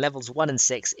between levels 1 and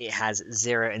 6 it has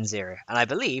 0 and 0. And I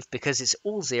believe because it's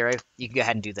all 0, you can go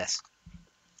ahead and do this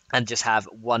and just have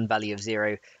one value of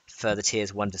 0 for the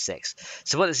tiers 1 to 6.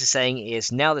 So what this is saying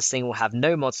is now this thing will have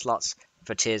no mod slots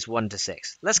for tiers 1 to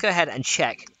 6. Let's go ahead and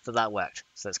check that that worked.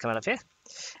 So let's come out of here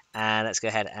and let's go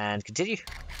ahead and continue.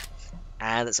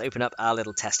 And let's open up our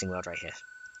little testing world right here.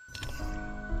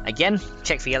 Again,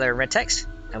 check for yellow and red text,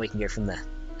 and we can go from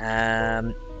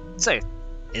there. So,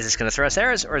 is this going to throw us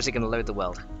errors, or is it going to load the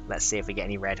world? Let's see if we get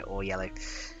any red or yellow.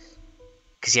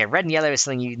 Because, yeah, red and yellow is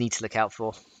something you need to look out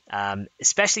for.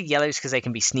 Especially yellows, because they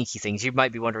can be sneaky things. You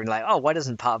might be wondering, like, oh, why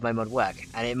doesn't part of my mod work?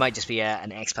 And it might just be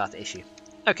an XPath issue.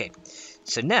 Okay,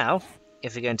 so now,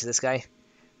 if we go into this guy,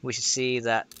 we should see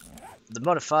that the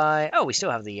modify. Oh, we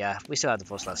still have the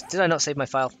 4 slots. Did I not save my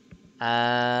file?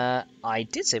 I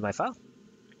did save my file.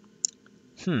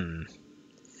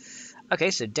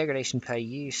 Okay, so degradation per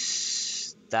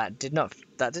use. That did not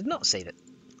save it.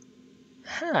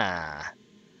 Huh.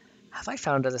 Have I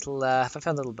found a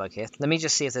little bug here? Let me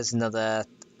just see if there's another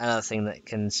thing that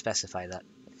can specify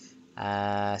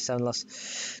that. Sound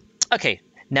loss. Okay.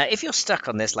 Now, if you're stuck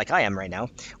on this, like I am right now,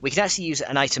 we can actually use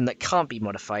an item that can't be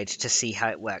modified to see how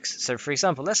it works. So, for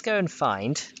example, let's go and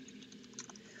find,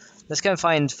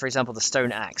 for example, the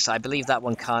stone axe. I believe that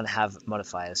one can't have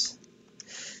modifiers.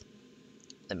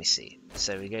 Let me see.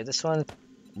 So we go this one.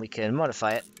 We can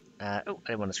modify it. Oh, I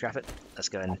didn't want to scrap it. Let's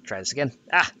go and try this again.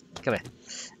 Ah, come here.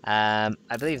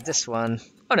 I believe this one.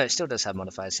 Oh no, it still does have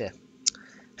modifiers here.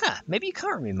 Huh, maybe you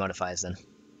can't remove modifiers then.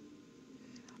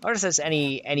 I wonder if there's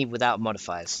any without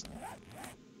modifiers.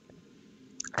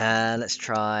 Let's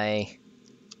try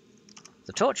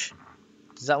the torch.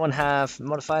 Does that one have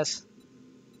modifiers?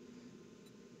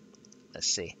 Let's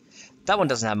see. That one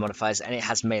doesn't have modifiers, and it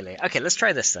has melee. Okay, let's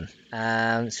try this then.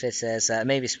 So it says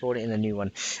maybe spawn it in a new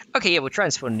one. Okay, yeah, we'll try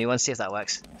and spawn a new one, see if that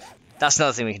works. That's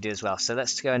another thing we can do as well. So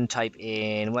let's go and type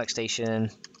in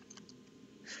Workstation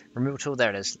removal tool. There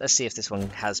it is. Let's see if this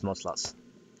one has mod slots.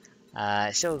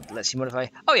 It still lets you modify.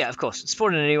 Oh yeah, of course.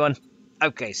 Spawn in a new one.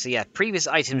 Okay, so yeah, previous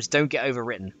items don't get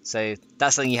overwritten, so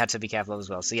that's something you had to be careful of as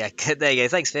well. So yeah, there you go.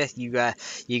 Thanks, Fifth. You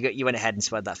went ahead and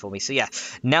spread that for me. So yeah,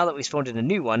 now that we spawned in a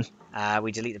new one,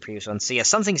 we delete the previous one. So yeah,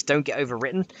 some things don't get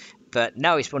overwritten, but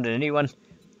now we spawned in a new one,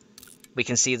 we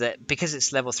can see that because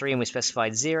it's level 3 and we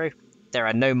specified 0, there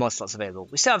are no mod slots available.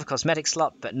 We still have a cosmetic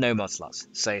slot, but no mod slots.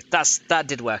 So that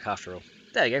did work after all.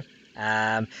 There you go.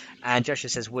 And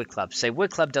Joshua says Wood Club. So Wood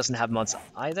Club doesn't have mods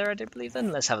either, I don't believe.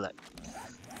 Then let's have a look.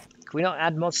 Can we not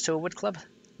add mods to a wood club?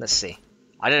 Let's see.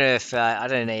 I don't know if I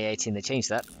don't know in A18 they changed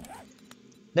that.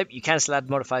 Nope, you can still add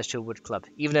modifiers to a wood club.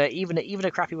 Even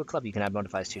a crappy wood club you can add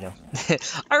modifiers to now.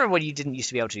 I remember when you didn't used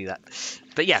to be able to do that.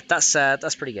 But yeah, that's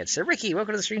pretty good. So Ricky,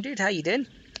 welcome to the stream, dude. How you doing?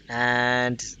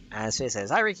 And Sphere says,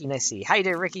 hi Ricky, nice to see you. How you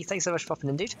doing, Ricky? Thanks so much for popping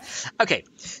in, dude. Okay,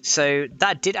 so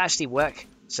that did actually work.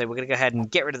 So we're gonna go ahead and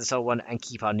get rid of this old one and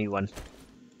keep our new one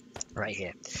right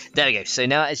here. There we go. So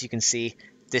now, as you can see,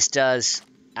 this does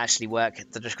actually work.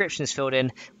 The description is filled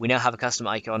in. We now have a custom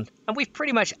icon, and we've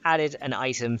pretty much added an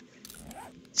item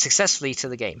successfully to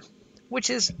the game, which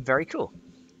is very cool.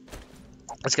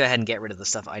 Let's go ahead and get rid of the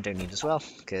stuff I don't need as well,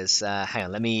 because hang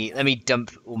on, let me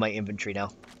dump all my inventory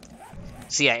now.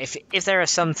 So yeah, if there are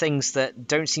some things that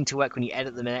don't seem to work when you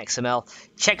edit them in XML,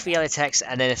 check for yellow text,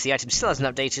 and then if the item still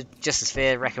hasn't updated, just as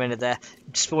Fear recommended there,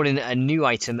 spawn in a new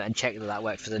item and check that that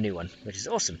worked for the new one, which is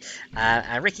awesome.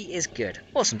 And Ricky is good.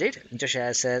 Awesome, dude. And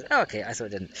Joshua says, oh, okay, I thought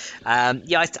it didn't.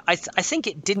 Yeah, I think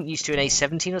it didn't used to an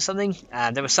A17 or something.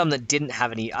 There were some that didn't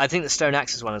have any. I think the Stone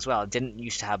Axe's one as well. It didn't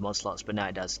used to have mod slots, but now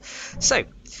it does. So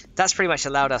that's pretty much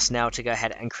allowed us now to go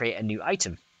ahead and create a new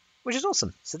item, which is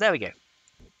awesome. So there we go.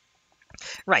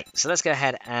 Right, so let's go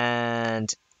ahead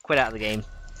and quit out of the game.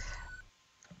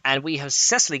 And we have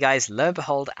successfully, guys, lo and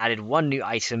behold, added one new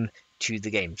item to the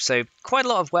game. So quite a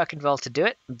lot of work involved to do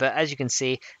it, but as you can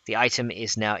see, the item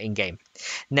is now in-game.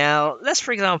 Now, let's,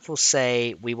 for example,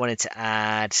 say we wanted to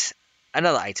add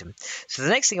another item. So the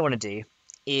next thing I want to do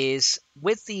is,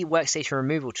 with the Workstation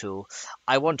removal tool,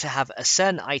 I want to have a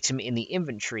certain item in the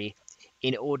inventory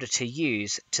in order to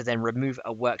use to then remove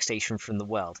a workstation from the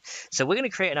world. So we're going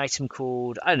to create an item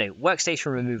called, I don't know,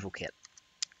 Workstation Removal Kit.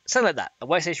 Something like that. A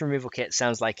Workstation Removal Kit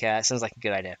sounds like a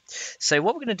good idea. So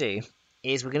what we're going to do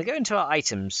is we're going to go into our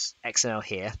items XML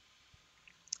here,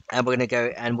 and we're going to go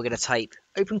and we're going to type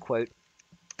open quote,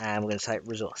 and we're going to type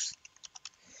resource.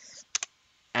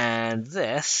 And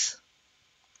this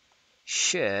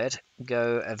should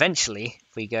go eventually,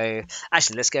 if we go,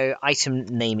 actually let's go item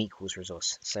name equals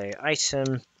resource. So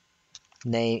item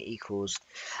name equals,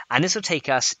 and this will take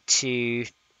us to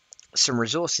some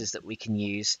resources that we can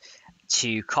use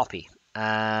to copy.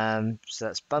 So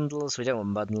that's bundles. We don't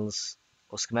want bundles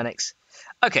or schematics.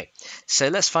 Okay, so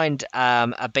let's find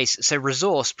a base. So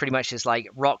resource pretty much is like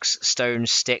rocks,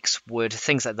 stones, sticks, wood,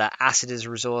 things like that. Acid is a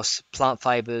resource, plant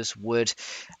fibers, wood,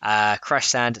 crushed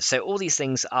sand. So all these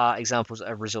things are examples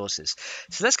of resources.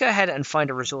 So let's go ahead and find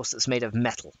a resource that's made of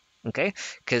metal. Okay,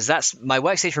 because that's my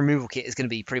Workstation Removal Kit is going to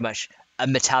be pretty much a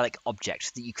metallic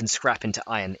object that you can scrap into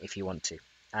iron if you want to.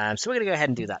 So we're going to go ahead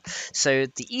and do that. So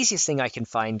the easiest thing I can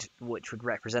find which would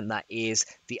represent that is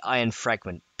the iron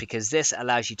fragment, because this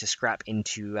allows you to scrap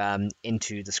into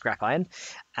the scrap iron,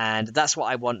 and that's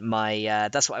what I want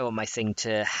my thing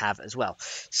to have as well.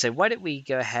 So why don't we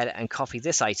go ahead and copy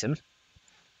this item,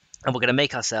 and we're going to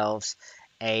make ourselves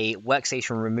a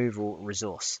Workstation Removal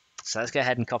resource. So let's go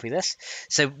ahead and copy this.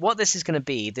 So what this is going to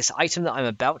be, this item that I'm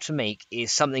about to make,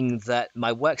 is something that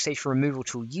my Workstation Removal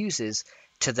tool uses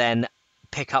to then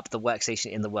pick up the workstation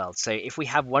in the world. So if we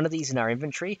have one of these in our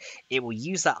inventory, it will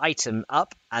use that item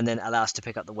up and then allow us to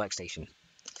pick up the workstation.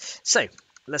 So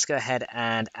let's go ahead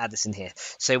and add this in here.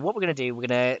 So what we're going to do, we're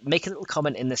going to make a little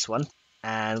comment in this one,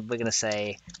 and we're going to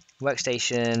say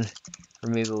workstation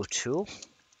removal tool,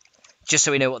 just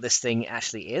so we know what this thing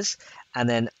actually is. And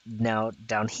then now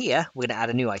down here, we're going to add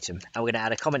a new item, and we're going to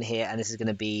add a comment here, and this is going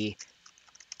to be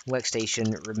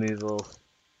workstation removal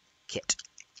kit.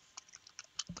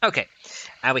 Okay,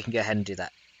 and we can go ahead and do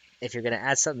that. If you're going to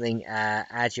add something,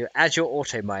 add your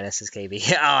auto miner, says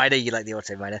KB. Oh, I know you like the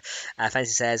auto miner.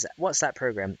 Fancy says, what's that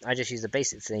program? I just use the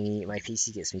basic thingy my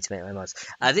PC gets me to make my mods.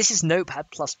 This is Notepad++.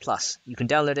 You can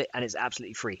download it, and it's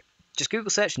absolutely free. Just Google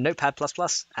search Notepad++,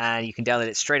 and you can download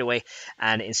it straight away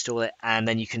and install it, and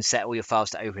then you can set all your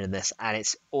files to open in this, and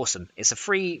it's awesome. It's a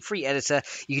free editor.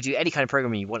 You can do any kind of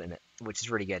programming you want in it, which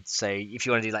is really good. So if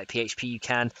you want to do like PHP, you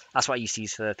can. That's what I used to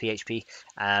use for PHP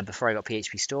before I got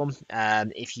PHP Storm.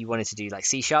 If you wanted to do like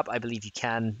C#, I believe you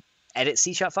can edit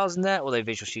C# files in there, although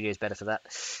Visual Studio is better for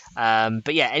that.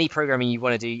 But yeah, any programming you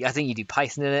want to do, I think you do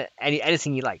Python in it.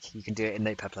 Anything you like, you can do it in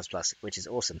Notepad++, which is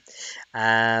awesome.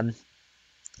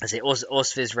 I say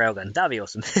Ausfizz Railgun. That'd be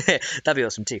awesome. That'd be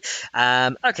awesome too.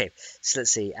 Okay, so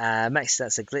let's see. Max,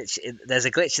 that's a glitch. There's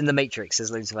a glitch in the Matrix, says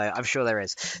Louise Brodd. I'm sure there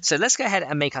is. So let's go ahead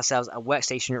and make ourselves a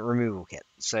Workstation Removal Kit.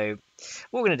 So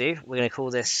what we're going to do, we're going to call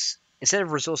this, instead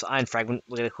of Resource Iron Fragment,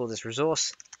 we're going to call this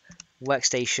Resource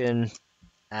Workstation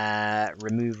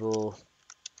Removal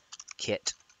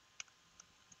Kit.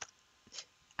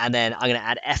 And then I'm going to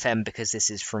add FM because this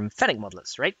is from Fennec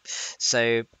Modlets, right?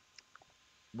 So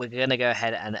we're going to go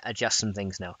ahead and adjust some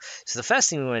things now. So the first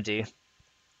thing we want to do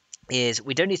is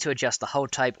we don't need to adjust the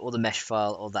hold type or the mesh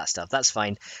file or that stuff. That's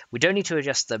fine. We don't need to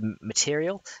adjust the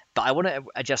material, but I want to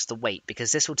adjust the weight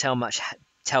because this will tell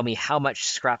me how much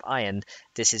scrap iron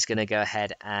this is going to go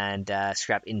ahead and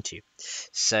scrap into.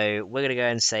 So we're going to go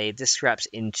and say this scraps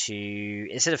into,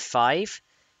 instead of 5,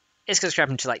 it's going to scrap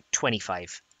into like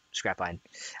 25 scrap iron.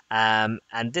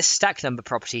 And this stack number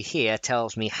property here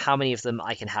tells me how many of them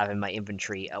I can have in my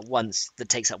inventory at once that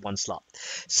takes up one slot.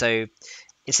 So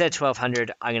instead of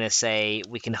 1200, I'm going to say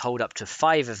we can hold up to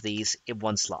 5 of these in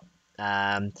one slot.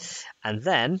 And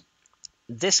then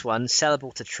this one,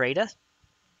 sellable to trader,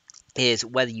 is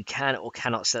whether you can or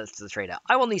cannot sell it to the trader.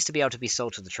 I want these to be able to be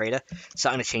sold to the trader, so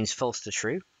I'm going to change false to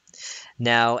true.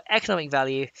 Now, economic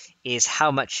value is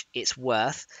how much it's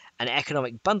worth, and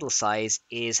economic bundle size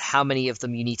is how many of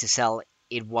them you need to sell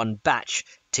in one batch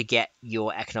to get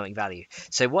your economic value.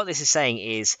 So what this is saying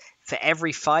is for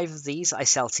every 5 of these I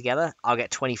sell together, I'll get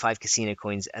 25 casino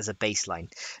coins as a baseline.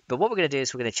 But what we're going to do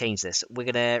is we're going to change this.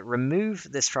 We're going to remove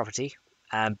this property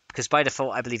because by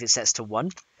default I believe it sets to 1.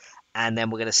 And then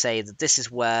we're going to say that this is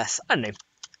worth, I don't know,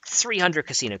 300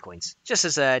 casino coins, just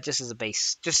as a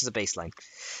baseline.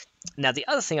 Now the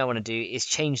other thing I want to do is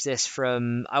change this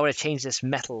from, I want to change this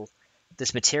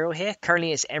material here.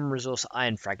 Currently it's M resource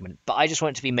iron fragment, but I just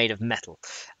want it to be made of metal.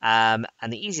 And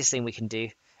the easiest thing we can do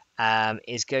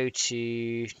is go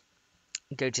to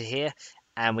here,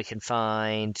 and we can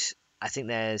find, I think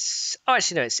there's, oh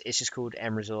actually no, it's just called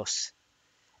M resource,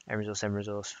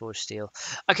 forged steel.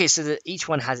 Okay, so each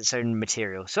one has its own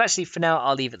material. So actually, for now,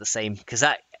 I'll leave it the same because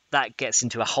that gets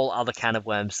into a whole other can of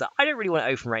worms that I don't really want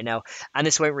to open right now, and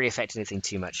this won't really affect anything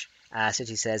too much.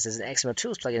 City says there's an XML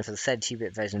tools plugin for the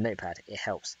 32-bit version of Notepad. It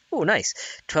helps. Oh, nice.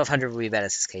 1200 would be better,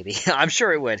 says KB. I'm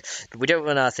sure it would, but we don't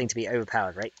want our thing to be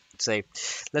overpowered, right? So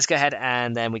let's go ahead,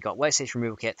 and then we got Workstation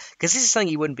Removal Kit, because this is something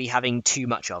you wouldn't be having too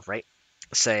much of, right?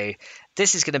 So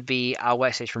this is going to be our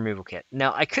Workstation Removal Kit.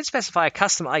 Now, I could specify a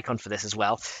custom icon for this as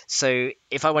well. So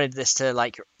if I wanted this to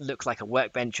like look like a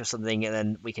workbench or something, and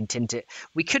then we can tint it,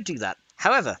 we could do that.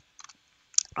 However,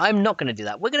 I'm not going to do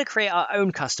that. We're going to create our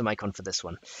own custom icon for this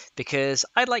one because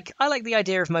I like the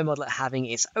idea of my Modlet having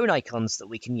its own icons that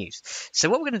we can use. So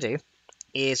what we're going to do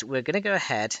is we're going to go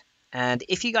ahead, and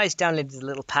if you guys downloaded the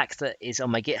little pack that is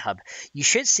on my GitHub, you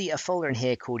should see a folder in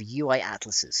here called UI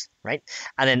Atlases, right?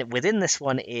 And then within this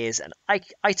one is an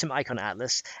item icon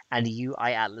atlas and a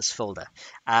UI Atlas folder.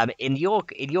 In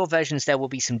your versions, there will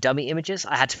be some dummy images.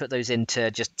 I had to put those in to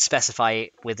just specify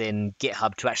within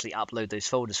GitHub to actually upload those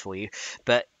folders for you.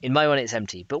 But in my one, it's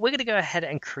empty. But we're going to go ahead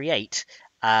and create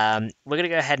an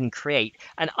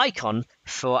icon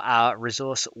for our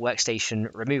resource workstation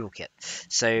removal kit.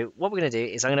 So what we're going to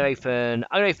do is I'm going to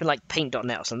open like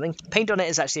paint.net or something. Paint.net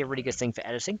is actually a really good thing for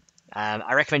editing.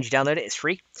 I recommend you download it. It's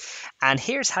free. And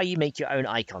here's how you make your own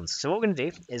icons. So what we're going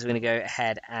to do is we're going to go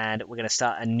ahead and we're going to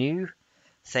start a new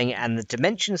thing. And the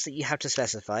dimensions that you have to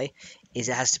specify is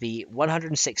it has to be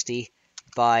 160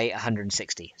 by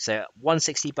 160. So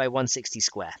 160 by 160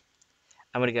 square.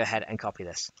 I'm going to go ahead and copy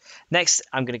this. Next,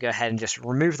 I'm going to go ahead and just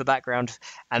remove the background.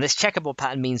 And this checkerboard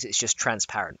pattern means it's just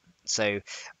transparent. So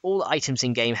all items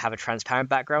in game have a transparent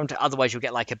background. Otherwise, you'll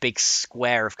get like a big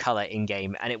square of color in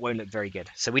game, and it won't look very good.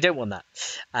 So we don't want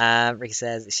that. Ricky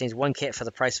says exchange 1 kit for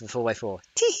the price of a 4x4.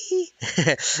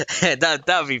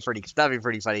 that would be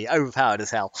pretty funny. Overpowered as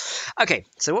hell. Okay,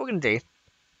 so what we're going to do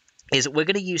is we're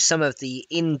going to use some of the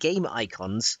in-game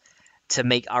icons to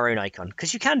make our own icon,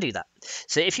 because you can do that.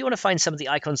 So if you want to find some of the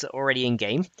icons that are already in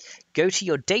game, go to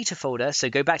your data folder. So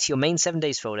go back to your main 7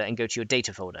 days folder and go to your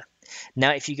data folder.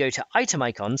 Now, if you go to item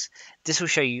icons, this will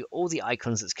show you all the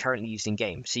icons that's currently used in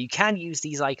game. So you can use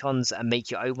these icons and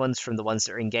make your own ones from the ones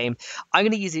that are in game. I'm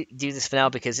going to do this for now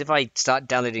because if I start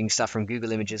downloading stuff from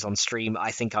Google Images on stream,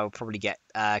 I think I will probably get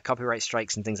copyright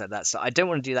strikes and things like that. So I don't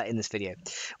want to do that in this video.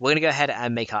 We're going to go ahead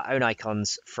and make our own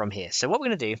icons from here. So what we're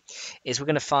going to do is we're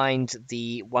going to find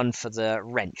the one for the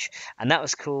wrench, and that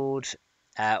was called,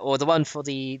 or the one for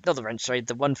the, not the wrench, sorry,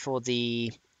 the one for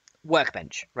the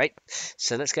workbench, right?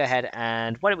 So let's go ahead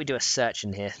and why don't we do a search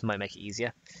in here? Might make it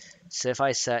easier. So if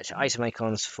I search item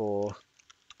icons for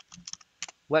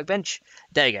workbench,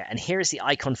 there you go. And here is the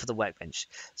icon for the workbench.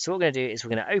 So what we're going to do is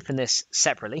we're going to open this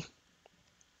separately,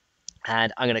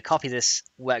 and I'm going to copy this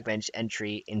workbench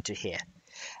entry into here.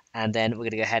 And then we're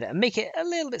going to go ahead and make it a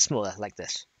little bit smaller like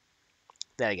this.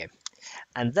 There we go.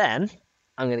 And then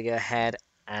I'm going to go ahead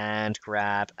and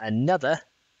grab another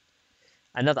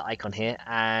icon here,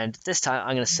 and this time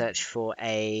I'm going to search for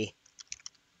a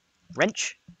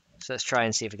wrench. So let's try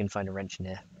and see if we can find a wrench in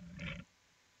here.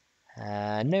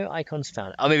 No icons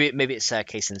found. Oh, maybe it's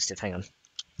case sensitive. Hang on.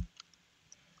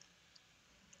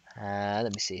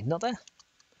 Let me see, not there.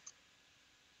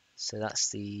 So that's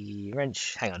the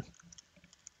wrench. Hang on.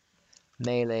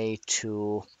 Melee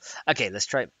tool. Okay, let's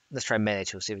try melee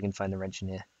tool. See if we can find the wrench in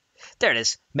here. There it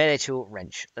is. Melee tool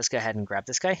wrench. Let's go ahead and grab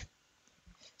this guy.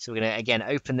 So we're gonna again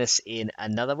open this in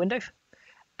another window,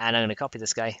 and I'm gonna copy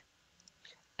this guy.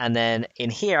 And then in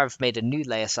here, I've made a new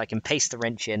layer so I can paste the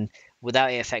wrench in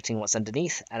without it affecting what's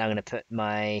underneath. And I'm gonna put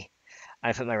my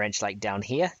wrench like down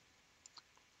here.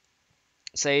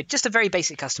 So just a very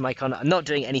basic custom icon. I'm not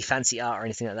doing any fancy art or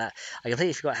anything like that. I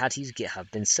completely forgot how to use GitHub.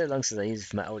 Been so long since I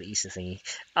used my old Easter thingy.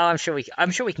 Oh, I'm sure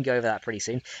we can go over that pretty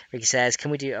soon. Ricky says,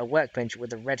 can we do a workbench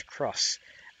with a red cross,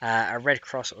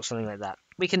 or something like that?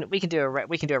 We can do a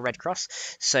red cross.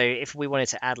 So if we wanted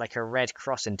to add like a red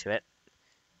cross into it,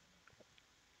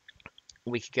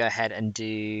 we could go ahead and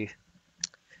do.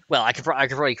 Well, I could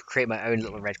probably create my own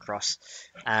little red cross,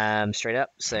 straight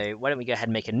up. So why don't we go ahead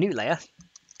and make a new layer?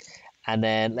 And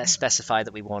then let's specify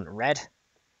that we want red.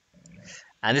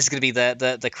 And this is going to be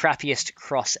the crappiest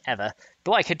cross ever.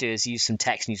 But what I could do is use some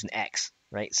text and use an X,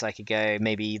 right? So I could go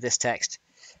maybe this text,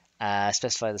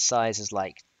 specify the size as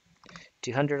like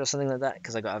 200 or something like that,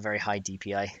 because I got a very high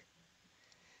DPI.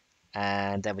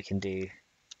 And then we can do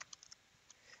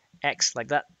X like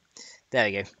that. There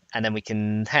we go. And then we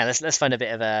can, let's find a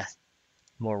bit of a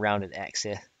more rounded X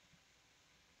here.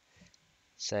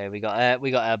 So we got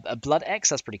a blood X.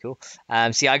 That's pretty cool.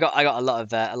 See, I got a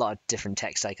lot of different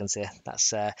text icons here.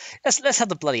 That's let's have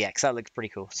the bloody X. That looks pretty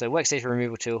cool. So workstation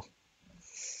removal tool.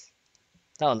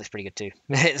 That one looks pretty good too.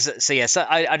 So yeah, so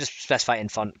I just specify it in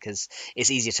font because it's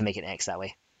easier to make an X that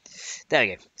way. There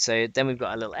we go. So then we've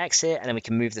got a little X here, and then we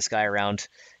can move this guy around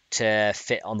to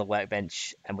fit on the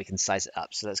workbench, and we can size it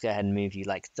up. So let's go ahead and move you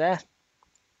like there,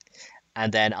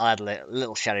 and then I'll add a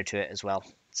little shadow to it as well.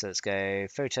 So let's go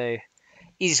photo.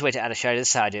 Easiest way to add a shadow, this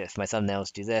is how I do it for my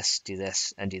thumbnails. Do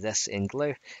this, and do this in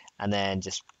Glow, and then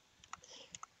just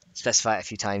specify it a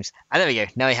few times. And there we go.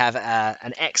 Now we have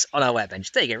an X on our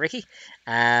workbench. There you go, Ricky.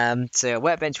 So a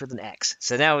workbench with an X.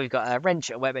 So now we've got a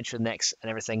wrench, a workbench with an X, and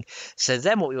everything. So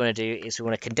then what we want to do is we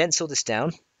want to condense all this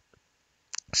down.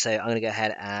 So I'm going to go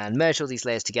ahead and merge all these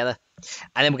layers together,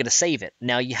 and then we're going to save it.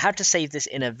 Now you have to save this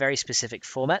in a very specific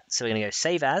format. So we're going to go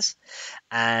save as,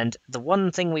 and the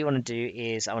one thing we want to do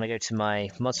is I want to go to my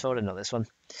mods folder, not this one.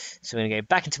 So we're going to go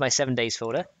back into my 7 days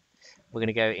folder. We're going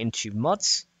to go into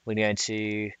mods. We're going to go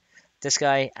into this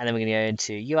guy, and then we're going to go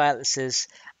into UI atlases,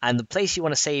 and the place you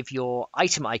want to save your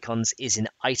item icons is in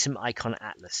item icon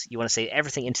atlas. You want to save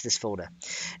everything into this folder.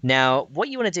 Now what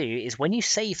you want to do is when you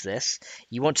save this,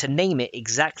 you want to name it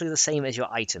exactly the same as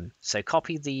your item. So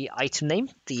copy the item name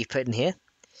that you've put in here,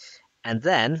 and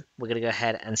then we're going to go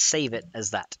ahead and save it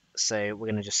as that. So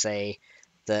we're going to just say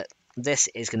that this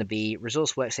is going to be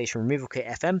resource workstation removal kit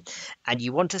FM, and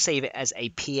you want to save it as a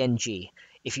PNG.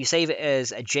 If you save it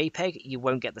as a JPEG, you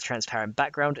won't get the transparent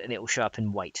background and it will show up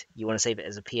in white. You want to save it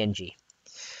as a PNG.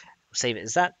 We'll save it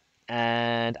as that,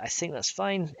 and I think that's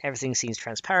fine. Everything seems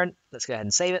transparent. Let's go ahead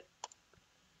and save it.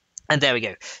 And there we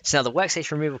go. So now the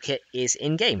workstation removal kit is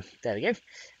in game. There we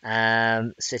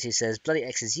go. City says, bloody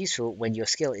X is useful when your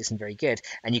skill isn't very good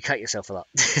and you cut yourself a lot.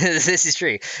 This is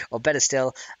true. Or better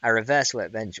still, a reverse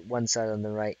workbench, one side on the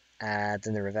right, then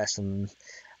the reverse on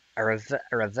a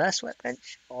reverse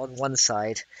workbench on one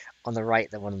side, on the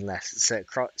right, then one on the left. So it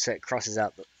crosses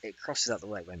out the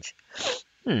workbench.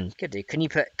 Good dude. Can you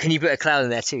put a cloud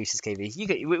in there too? Says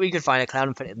KB. We could find a cloud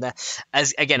and put it in there.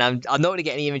 As again, I'm not going to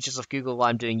get any images off Google while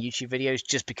I'm doing YouTube videos,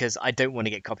 just because I don't want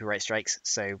to get copyright strikes.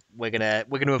 So we're gonna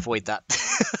avoid that.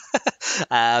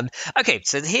 Okay,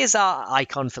 so here's our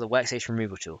icon for the workstation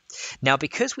removal tool. Now,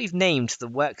 because we've named the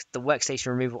workstation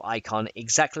removal icon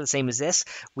exactly the same as this,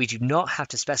 we do not have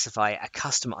to specify a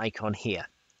custom icon here.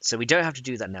 So we don't have to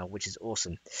do that now, which is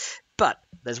awesome. But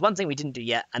there's one thing we didn't do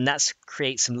yet, and that's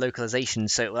create some localization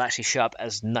so it will actually show up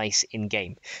as nice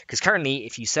in-game. Because currently,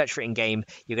 if you search for in-game,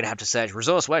 you're going to have to search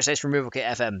resource workstation removal kit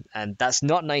FM, and that's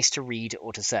not nice to read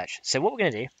or to search. So what we're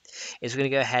going to do is we're going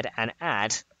to go ahead and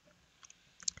add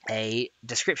a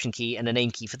description key and a name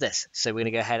key for this. So we're going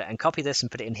to go ahead and copy this and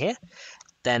put it in here.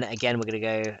 Then again, we're going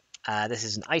to go, this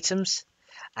is an items,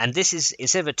 and this is,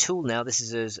 instead of a tool now, this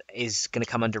is going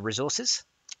to come under resources.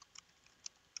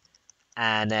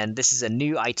 And then this is a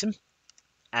new item,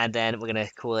 and then we're going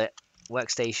to call it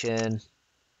workstation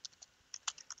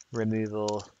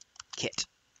removal kit.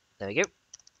 There we go.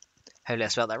 Hopefully I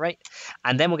spelled that right.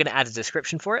 And then we're going to add a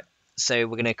description for it. So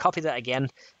we're going to copy that again,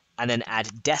 and then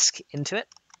add desk into it.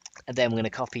 And then we're going to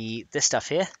copy this stuff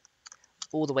here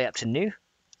all the way up to new.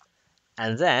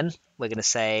 And then we're going to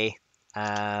say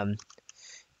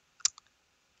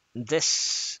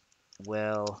this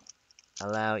will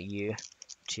allow you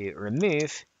to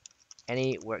remove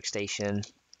any workstation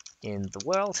in the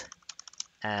world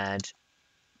and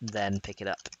then pick it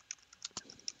up.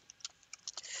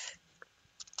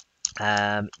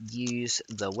 Use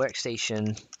the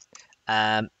workstation,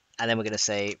 and then we're going to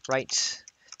say right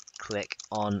click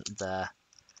on the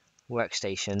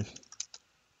workstation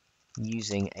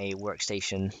using a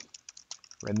workstation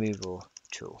removal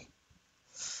tool.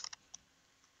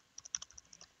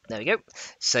 There we go.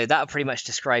 So that'll pretty much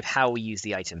describe how we use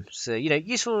the item. So, you know,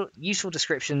 useful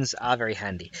descriptions are very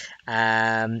handy.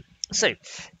 So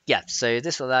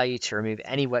this will allow you to remove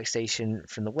any workstation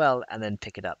from the world and then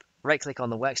pick it up. Right click on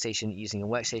the workstation using a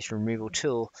workstation removal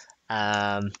tool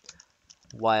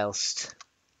whilst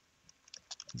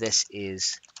this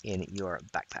is in your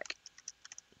backpack.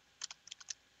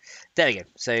 There we go.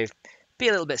 So be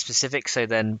a little bit specific so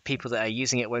then people that are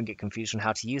using it won't get confused on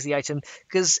how to use the item,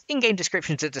 because in-game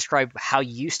descriptions that describe how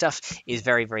you use stuff is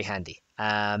very, very handy.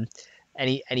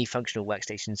 Any functional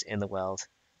workstations in the world.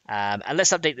 And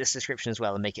let's update this description as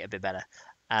well and make it a bit better.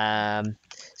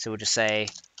 So we'll just say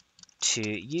to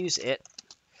use it,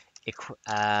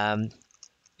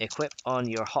 equip on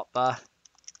your hotbar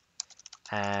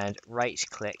and right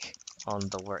click on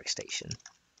the workstation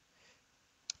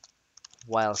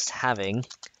whilst having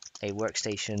a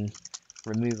workstation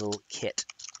removal kit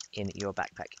in your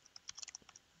backpack.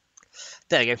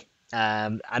 There we go.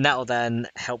 And that will then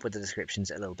help with the descriptions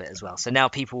a little bit as well. So now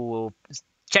people will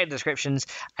check the descriptions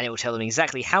and it will tell them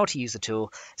exactly how to use the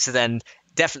tool. So then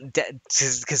definitely,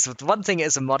 because one thing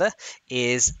as a modder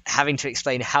is having to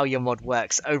explain how your mod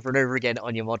works over and over again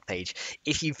on your mod page.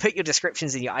 If you put your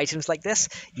descriptions in your items like this,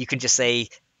 you can just say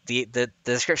the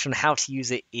description on how to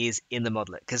use it is in the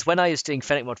modlet. Because when I was doing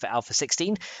Fennec mod for Alpha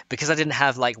 16, because I didn't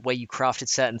have like where you crafted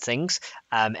certain things,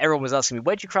 everyone was asking me,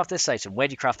 where'd you craft this item?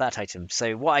 Where'd you craft that item?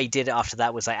 So what I did after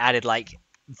that was I added like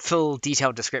full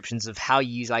detailed descriptions of how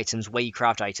you use items, where you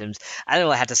craft items, and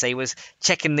all I had to say was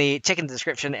check in the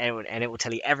description and it will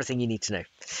tell you everything you need to know.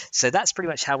 So that's pretty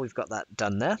much how we've got that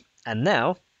done there. And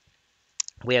now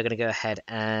we are going to go ahead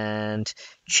and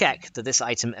check that this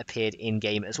item appeared in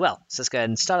game as well. So let's go ahead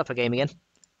and start up our game again,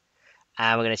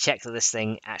 and we're going to check that this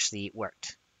thing actually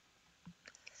worked.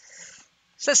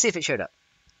 So let's see if it showed up.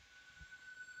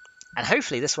 And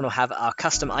hopefully this one will have our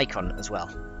custom icon as well.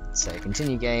 So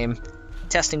continue game,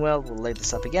 testing world, we'll load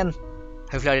this up again.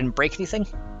 Hopefully I didn't break anything.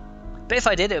 But if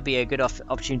I did, it would be a good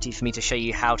opportunity for me to show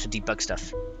you how to debug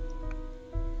stuff.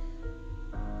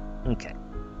 Okay.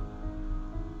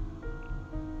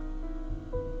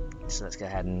 So let's go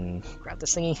ahead and grab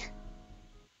this thingy.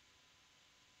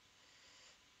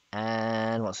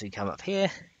 And once we come up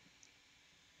here,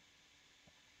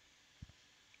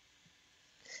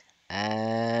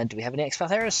 and do we have any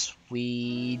XPath errors?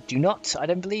 We do not, I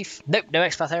don't believe. Nope, no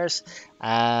XPath errors.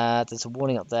 There's a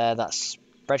warning up there, that's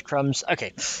breadcrumbs.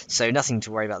 Okay, so nothing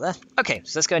to worry about there. Okay,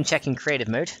 so let's go and check in creative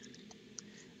mode.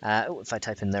 If I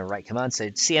type in the right command, so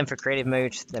CM for creative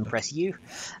mode, then press U.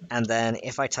 And then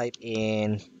if I type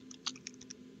in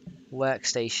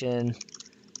workstation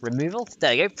removal,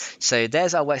 there you go. So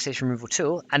there's our workstation removal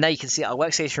tool, and now you can see our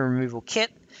workstation removal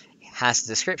kit has the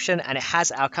description and it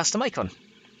has our custom icon,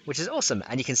 which is awesome.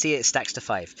 And you can see it stacks to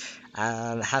 5.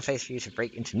 Have faith for you to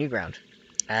break into new ground.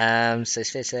 So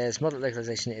Sphere says Modlet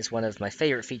localization is one of my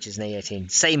favorite features in A18.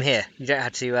 Same here. You don't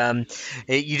have to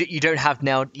you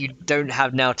don't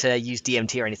have now to use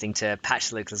DMT or anything to patch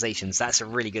the localizations. That's a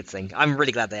really good thing. I'm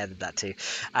really glad they added that too.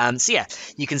 So yeah,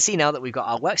 you can see now that we've got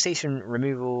our workstation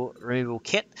removal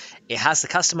kit. It has the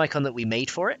custom icon that we made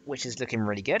for it, which is looking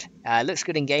really good. Looks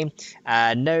good in game.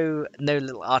 No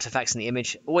little artifacts in the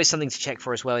image. Always something to check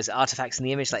for as well is artifacts in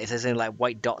the image. Like if there's any like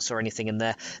white dots or anything in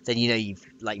there, then you know you've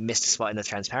like missed a spot in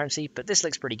the transparency, but this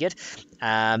looks pretty good.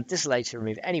 This allows you to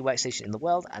remove any workstation in the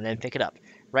world and then pick it up.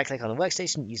 Right click on the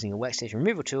workstation using a workstation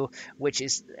removal tool, which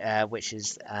is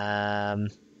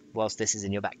whilst this is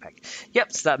in your backpack.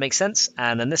 Yep, so that makes sense.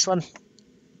 And then this one,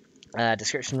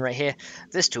 description right here.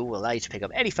 This tool will allow you to pick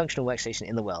up any functional workstation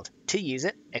in the world. To use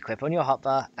it, equip on your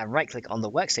hotbar and right click on the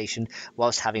workstation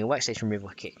whilst having a workstation removal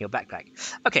kit in your backpack.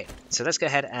 Okay, so let's go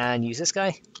ahead and use this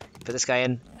guy, put this guy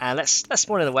in, and let's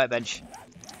spawn in the workbench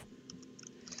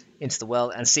into the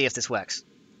world and see if this works.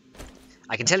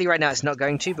 I can tell you right now it's not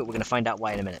going to, but we're going to find out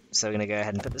why in a minute. So we're going to go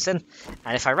ahead and put this in,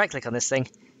 and if I right click on this thing,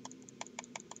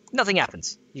 nothing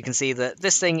happens. You can see that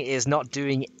this thing is not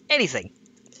doing anything.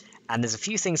 and there's a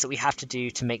few things that we have to do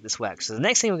to make this work. So the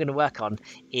next thing we're going to work on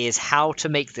is how to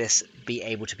make this be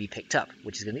able to be picked up,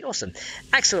 which is going to be awesome.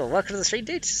 Axel, welcome to the stream,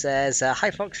 dude. Says,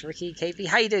 hi Fox, Ricky, KP,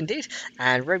 how you doing, dude?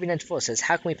 And Roby94 says,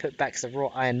 how can we put back the raw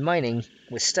iron mining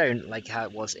with stone like how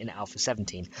it was in Alpha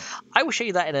 17? I will show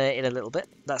you that in a little bit.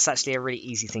 That's actually a really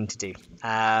easy thing to do.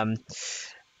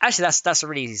 Actually, that's a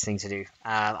really easy thing to do.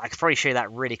 I could probably show you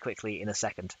that really quickly in a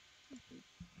second.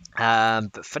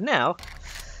 But for now,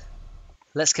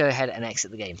 let's go ahead and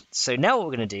exit the game. So now what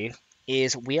we're going to do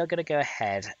is we are going to go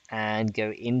ahead and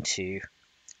go into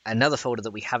another folder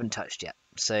that we haven't touched yet.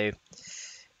 So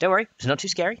don't worry, it's not too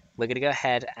scary. We're going to go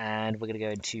ahead and we're going to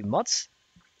go into mods.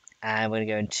 And we're going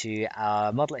to go into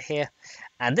our modlet here.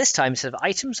 And this time, instead of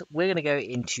items, we're going to go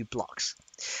into blocks.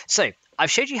 So I've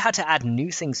showed you how to add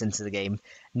new things into the game.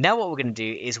 Now what we're going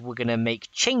to do is we're going to make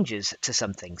changes to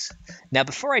some things. Now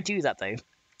before I do that though,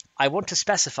 I want to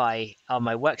specify on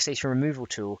my workstation removal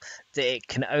tool that it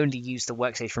can only use the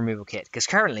workstation removal kit. Because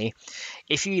currently,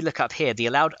 if you look up here, the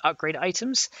allowed upgrade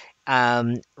items,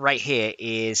 right here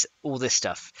is all this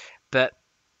stuff. But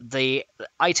the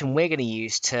item we're going to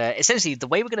use to, essentially the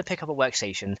way we're going to pick up a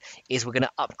workstation is we're going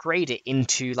to upgrade it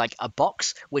into like a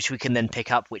box, which we can then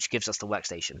pick up, which gives us the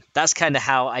workstation. That's kind of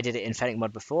how I did it in Fenrir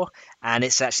mod before, and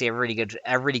it's actually a really good,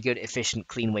 efficient,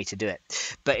 clean way to do it.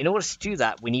 But in order to do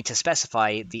that, we need to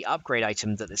specify the upgrade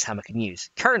item that this hammer can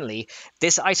use. Currently,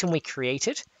 this item we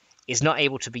created is not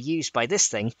able to be used by this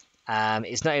thing.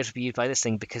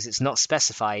 Because it's not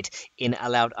specified in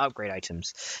allowed upgrade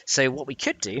items. So what we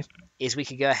could do is we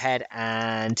could go ahead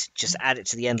and just add it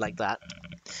to the end like that.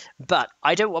 But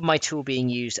I don't want my tool being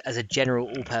used as a general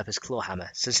all-purpose claw hammer.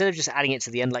 So instead of just adding it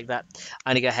to the end like that,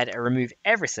 I'm going to go ahead and remove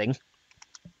everything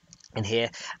in here,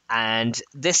 and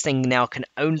this thing now can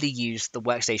only use the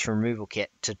workstation removal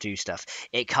kit to do stuff.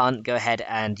 It can't go ahead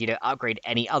and upgrade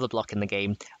any other block in the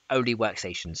game, only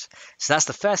workstations. So that's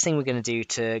the first thing we're going to do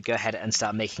to go ahead and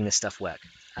start making this stuff work.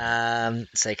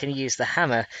 So can you use the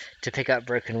hammer to pick up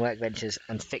broken workbenches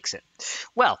and fix it?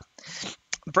 Well,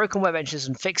 broken workbenches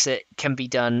and fix it can be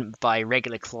done by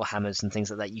regular claw hammers and things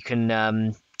like that. You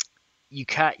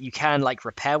can like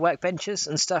repair workbenches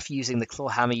and stuff using the claw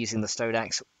hammer, using the stone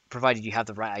axe, provided you have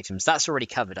the right items. That's already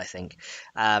covered, I think.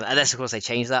 Unless, of course, they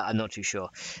change that, I'm not too sure.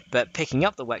 But picking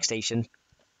up the workstation,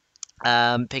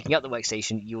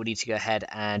 you will need to go ahead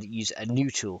and use a new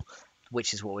tool,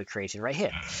 which is what we created right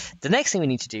here. The next thing we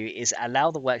need to do is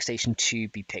allow the workstation to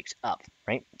be picked up,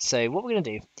 right? So what we're going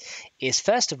to do is,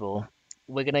 first of all,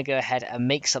 we're going to go ahead and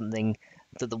make something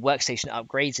that the workstation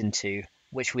upgrades into,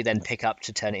 which we then pick up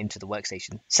to turn it into the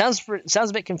workstation. Sounds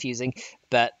a bit confusing,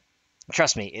 but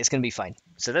trust me, it's going to be fine.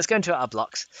 So let's go into our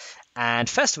blocks. And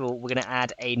first of all, we're going to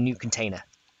add a new container.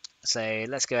 So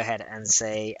let's go ahead and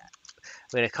say,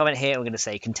 we're going to comment here, and we're going to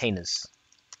say containers.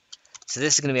 So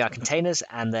this is going to be our containers,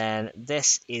 and then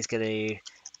this is going to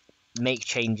make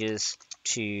changes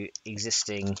to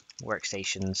existing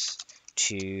workstations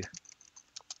to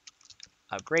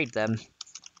upgrade them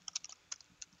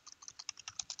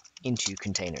into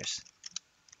containers.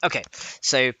 Okay,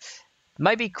 so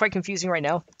might be quite confusing right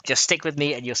now. Just stick with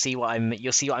me and you'll see what I'm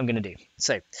going to do.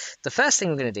 So the first thing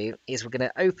we're going to do is we're going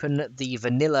to open the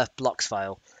vanilla blocks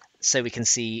file so we can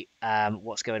see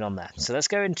what's going on there. So let's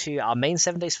go into our main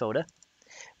 7 days folder.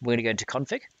 We're going to go into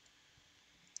config,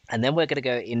 and then we're going to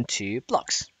go into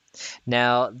blocks.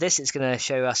 Now this is going to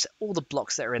show us all the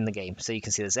blocks that are in the game. So you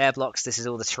can see there's air blocks. This is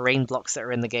all the terrain blocks that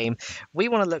are in the game. We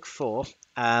want to look for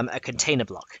a container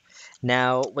block.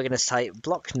 Now we're going to type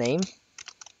block name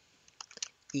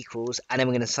equals, and then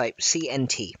we're going to type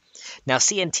CNT. Now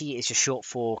CNT is just short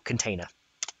for container.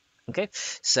 Okay,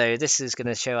 so this is going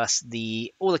to show us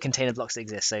all the container blocks that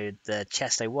exist. So the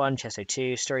chest 01, chest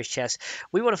 02, storage chest.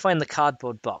 We want to find the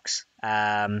cardboard box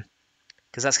because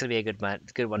that's going to be a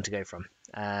good one to go from.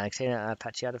 Container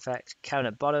Apache artifact,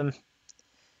 cabinet bottom,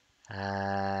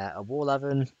 a wall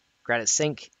oven, granite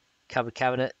sink, covered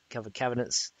cabinet, covered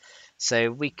cabinets. So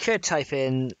we could type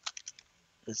in,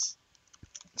 let's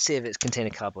see if it's container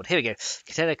cardboard. Here we go.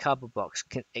 Container cardboard box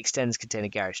extends container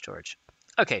garage storage.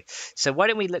 Okay, so why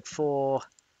don't we look for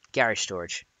garage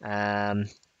storage, and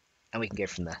we can go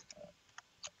from there.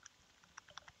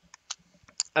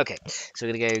 Okay, so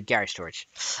we're going to go garage storage.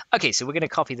 Okay, so we're going to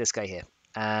copy this guy here.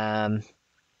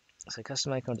 So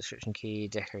custom icon, description key,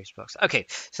 decoration box. Okay,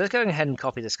 so let's go ahead and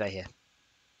copy this guy here.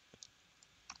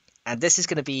 And this is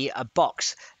going to be a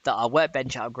box that our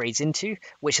workbench upgrades into,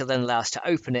 which will then allow us to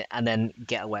open it and then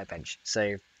get a workbench.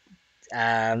 So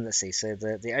Let's see. So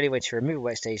the only way to remove a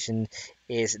workstation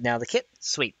is now the kit.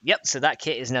 Sweet. Yep. So that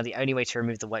kit is now the only way to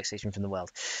remove the workstation from the world.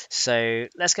 So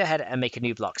let's go ahead and make a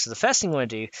new block. So the first thing I want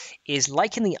to do is,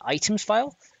 like in the items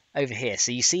file over here.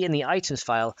 So you see in the items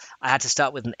file, I had to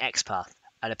start with an XPath,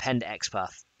 an append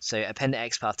XPath. So append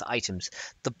XPath to items.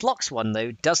 The blocks one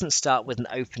though doesn't start with an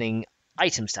opening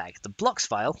items tag. The blocks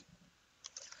file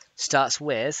starts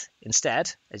with,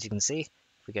 instead, as you can see,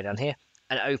 if we go down here,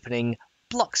 an opening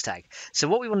blocks tag. So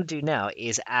what we want to do now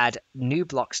is add new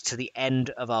blocks to the end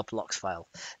of our blocks file.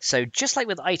 So just like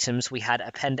with items, we had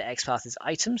append XPath as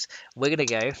items, we're going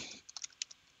to go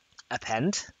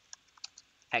append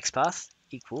XPath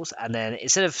equals, and then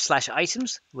instead of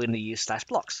 /items, we're going to use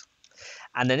 /blocks.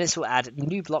 And then this will add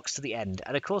new blocks to the end.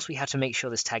 And of course, we have to make sure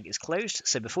this tag is closed.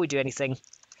 So before we do anything,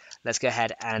 let's go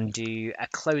ahead and do a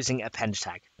closing append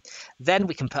tag. Then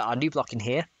we can put our new block in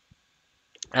here,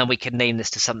 and we can name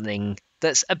this to something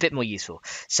that's a bit more useful.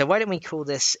 So why don't we call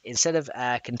this, instead of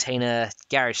container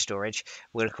garage storage,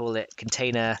 we're going to call it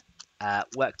container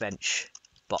workbench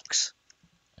box.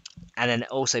 And then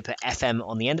also put FM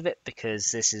on the end of it, because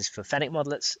this is for Fenrir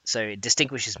modlets, so it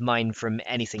distinguishes mine from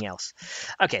anything else.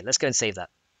 Okay, let's go and save that.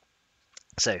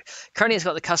 So currently it's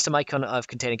got the custom icon of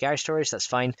container garage storage, that's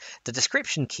fine. The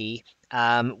description key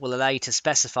will allow you to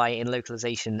specify in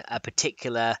localization a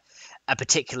particular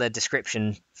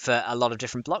description for a lot of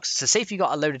different blocks. So say if you've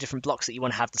got a load of different blocks that you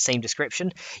want to have the same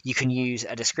description, you can use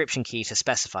a description key to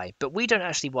specify. But we don't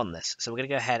actually want this, so we're going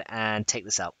to go ahead and take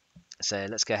this out. So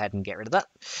let's go ahead and get rid of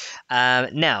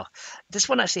that. Now, this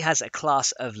one actually has a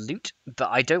class of loot, but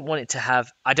I don't want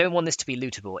this to be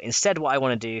lootable. Instead, what I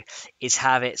want to do is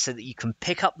have it so that you can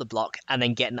pick up the block and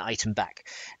then get an item back.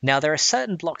 Now, there are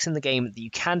certain blocks in the game that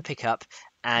you can pick up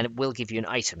and it will give you an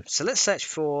item. So let's search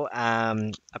for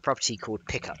a property called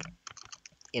pickup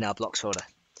in our blocks folder.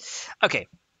 Okay.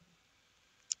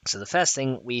 So the first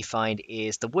thing we find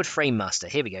is the wood frame master.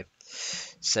 Here we go.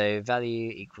 So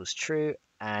value equals true.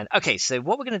 And okay, so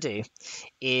what we're going to do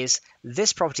is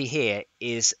this property here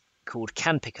is called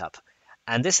can pick up,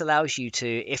 and this allows you to,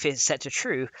 if it's set to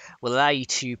true, will allow you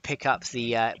to pick up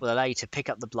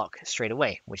the block straight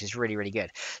away, which is really, really good.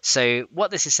 So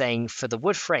what this is saying for the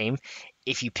wood frame,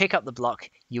 if you pick up the block,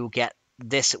 you'll get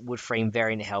this wood frame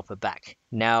variant helper back.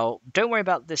 Now, don't worry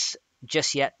about this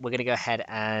just yet. We're going to go ahead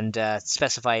and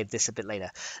specify this a bit later.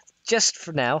 Just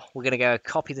for now, we're going to go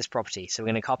copy this property. So we're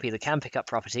going to copy the can pickup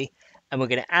property, and we're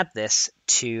going to add this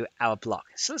to our block.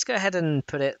 So let's go ahead and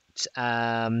put it,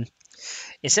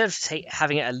 instead of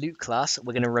having it a loot class,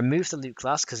 we're going to remove the loot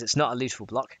class because it's not a lootable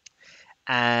block.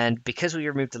 And because we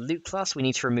removed the loot class, we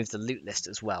need to remove the loot list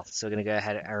as well. So we're going to go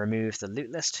ahead and remove the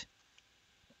loot list.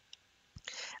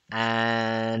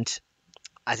 And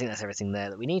I think that's everything there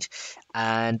that we need.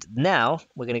 And now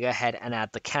we're going to go ahead and add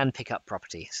the can pickup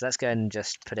property. So let's go ahead and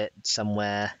just put it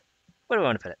somewhere. Where do we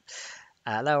want to put it?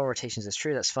 Allow rotations as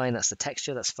true, that's fine. That's the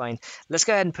texture, that's fine. Let's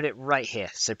go ahead and put it right here.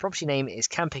 So property name is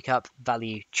can pickup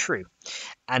value true.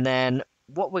 And then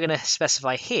what we're going to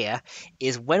specify here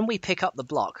is when we pick up the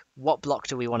block, what block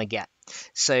do we want to get?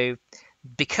 So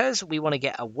because we want to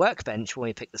get a workbench when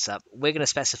we pick this up, we're going to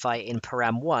specify in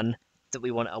param1 that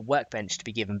we want a workbench to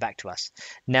be given back to us.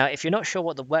 Now, if you're not sure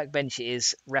what the workbench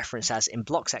is referenced as in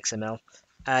blocks XML,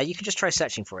 you can just try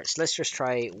searching for it. So let's just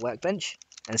try workbench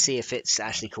and see if it's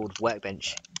actually called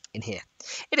workbench in here.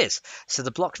 It is. So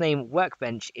the block name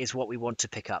workbench is what we want to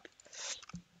pick up.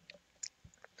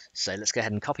 So let's go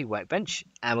ahead and copy workbench,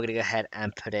 and we're going to go ahead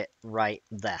and put it right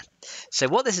there. So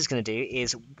what this is going to do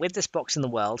is, with this box in the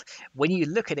world, when you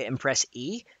look at it and press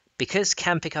E, because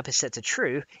can pickup is set to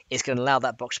true, it's going to allow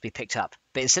that box to be picked up.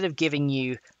 But instead of giving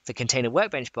you the container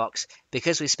workbench box,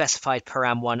 because we specified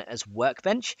param1 as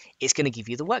workbench, it's going to give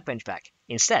you the workbench back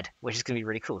instead, which is going to be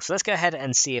really cool. So let's go ahead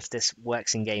and see if this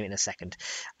works in game in a second.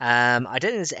 I don't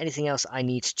think there's anything else I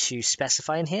need to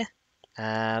specify in here.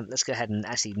 Let's go ahead and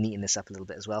actually neaten this up a little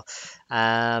bit as well.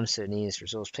 So it needs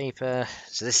resource paper.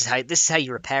 So this is how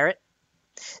you repair it.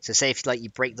 So say if you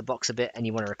break the box a bit and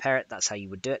you want to repair it, that's how you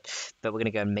would do it. But we're going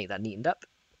to go and make that neatened up.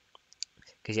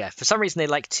 Because yeah, for some reason they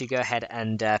like to go ahead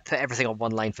and put everything on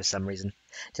one line for some reason.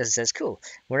 Just says, cool.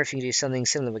 Wonder if you can do something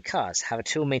similar with cars. Have a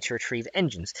tool made to retrieve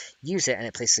engines. Use it and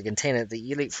it places a container that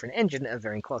you loot for an engine of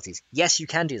varying qualities. Yes, you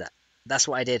can do that. That's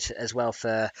what I did as well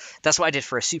that's what I did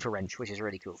for a super wrench, which is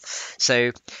really cool.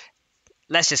 So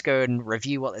let's just go and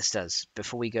review what this does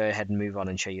before we go ahead and move on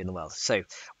and show you in the world. So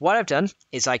what I've done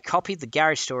is I copied the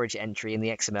garage storage entry in the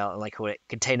XML and I call it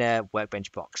container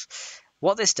workbench box.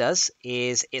 What this does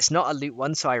is it's not a loot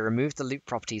one, so I removed the loot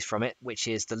properties from it, which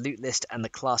is the loot list and the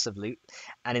class of loot.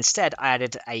 And instead I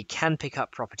added a can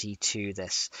pickup property to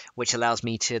this, which allows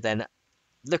me to then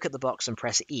look at the box and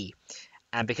press E.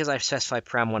 And because I've specified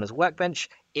param1 as workbench,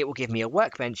 it will give me a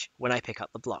workbench when I pick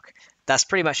up the block. That's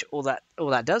pretty much all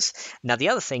that does. Now the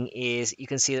other thing is you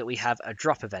can see that we have a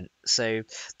drop event. So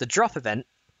the drop event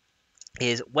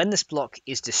is when this block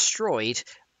is destroyed,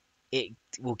 it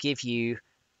will give you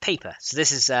paper. So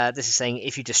this is saying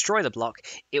if you destroy the block,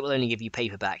 it will only give you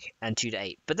paper back and 2 to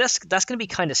 8. But that's going to be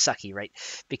kind of sucky, right?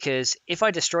 Because if I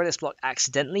destroy this block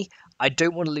accidentally, I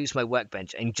don't want to lose my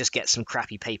workbench and just get some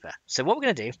crappy paper. So what we're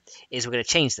going to do is we're going to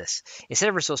change this. Instead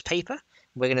of resource paper,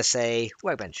 we're going to say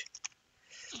workbench.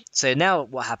 So now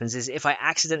what happens is if I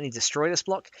accidentally destroy this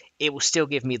block, it will still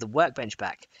give me the workbench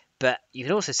back. But you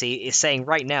can also see it's saying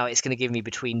right now it's going to give me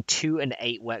between 2 and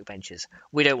 8 workbenches.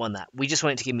 We don't want that. We just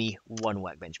want it to give me 1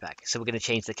 workbench back. So we're going to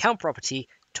change the count property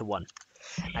to 1.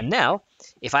 And now,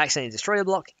 if I accidentally destroy the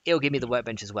block, it'll give me the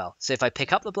workbench as well. So if I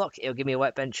pick up the block, it'll give me a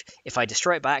workbench. If I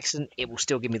destroy it by accident, it will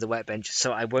still give me the workbench,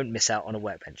 so I won't miss out on a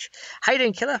workbench. How you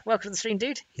doing, Killer? Welcome to the stream,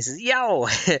 dude. He says, yo!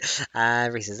 He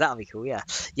says, that'll be cool, yeah.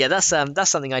 Yeah, that's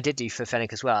something I did do for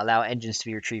Fennec as well, allow engines to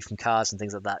be retrieved from cars and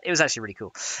things like that. It was actually really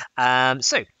cool.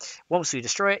 So, once we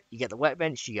destroy it, you get the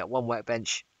workbench, you get 1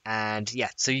 workbench, and yeah,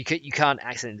 so you can't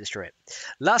accidentally destroy it.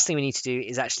 Last thing we need to do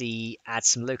is actually add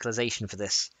some localization for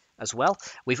this as well.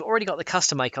 We've already got the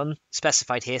custom icon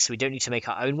specified here, so we don't need to make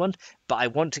our own one, but I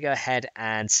want to go ahead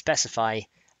and specify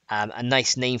a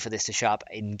nice name for this to show up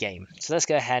in game. So let's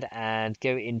go ahead and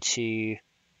go into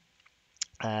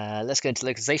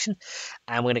localization,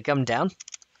 and we're going to come down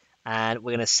and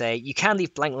we're going to say you can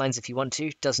leave blank lines if you want to,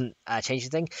 doesn't change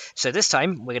anything. So this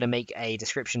time we're going to make a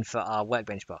description for our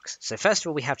workbench box. So first of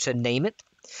all, we have to name it.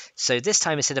 So this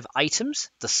time, instead of items,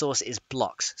 the source is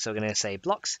blocks. So we're going to say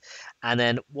blocks. And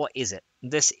then what is it?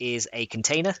 This is a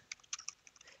container,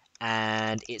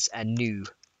 and it's a new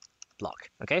block.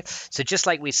 Okay, so just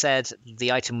like we said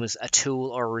the item was a tool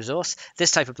or a resource,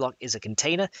 this type of block is a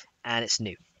container, and it's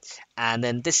new. And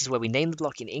then this is where we name the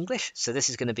block in English. So this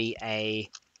is going to be a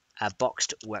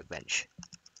boxed workbench.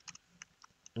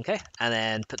 Okay, and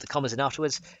then put the commas in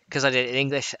afterwards. Because I did it in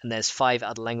English and there's 5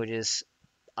 other languages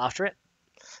after it,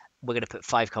 we're going to put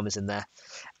 5 commas in there,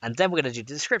 and then we're going to do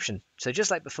the description. So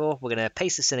just like before, we're going to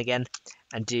paste this in again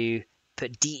and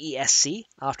put DESC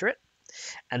after it,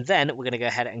 and then we're going to go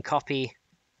ahead and copy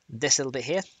this little bit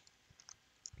here,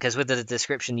 because with the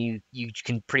description you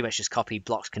can pretty much just copy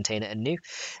blocks, container, and new.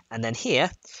 And then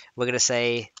here we're going to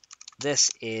say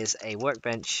this is a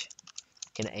workbench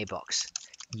in a box.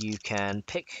 You can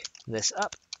pick this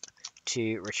up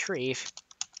to retrieve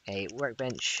a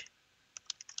workbench,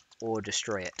 or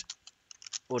destroy it,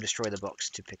 or destroy the box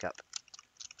to pick up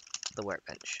the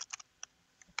workbench.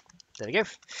 There we go.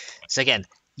 So again,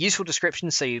 useful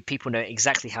description so people know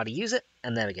exactly how to use it,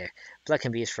 and there we go. Blood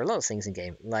can be used for a lot of things in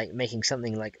game, like making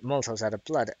something like Molotovs out of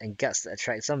blood and guts that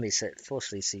attract zombies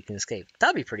forcefully so you can escape.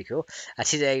 That'd be pretty cool.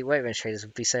 Today, workbench traders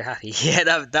would be so happy. Yeah,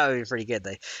 that would be pretty good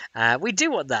though. We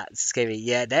do want that, Scavy.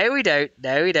 Yeah, no we don't.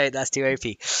 No we don't. That's too OP.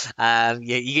 Yeah,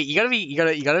 you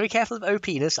gotta be careful of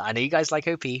OP-ness. I know you guys like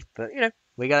OP, but you know,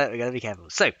 we gotta be careful.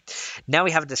 So now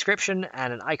we have a description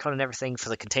and an icon and everything for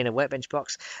the container workbench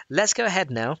box. Let's go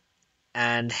ahead now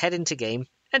and head into game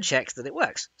and check that it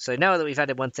works. So now that we've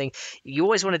added one thing, you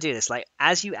always want to do this. Like,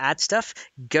 as you add stuff,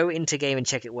 go into game and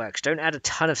check it works. Don't add a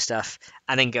ton of stuff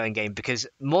and then go in game, because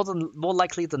more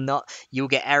likely than not, you'll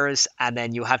get errors and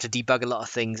then you'll have to debug a lot of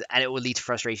things and it will lead to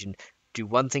frustration. Do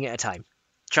one thing at a time.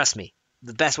 Trust me,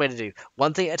 the best way to do.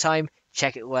 One thing at a time,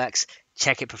 check it works,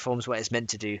 check it performs what it's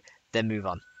meant to do, then move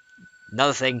on.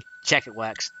 Another thing, check it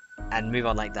works, and move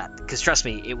on like that, because trust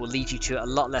me, it will lead you to a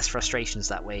lot less frustrations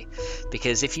that way.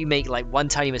 Because if you make like one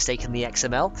tiny mistake in the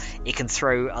XML, it can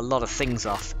throw a lot of things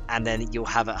off, and then you'll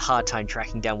have a hard time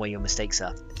tracking down where your mistakes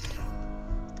are.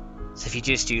 So if you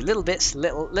just do little bits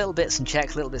and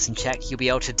check, you'll be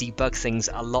able to debug things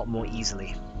a lot more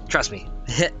easily. Trust me.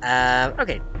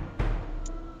 Okay.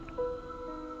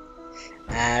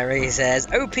 Ray says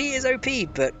OP is OP,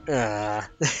 but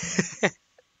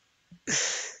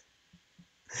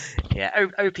yeah,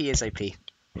 OP is OP.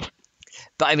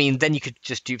 But I mean, then you could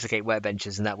just duplicate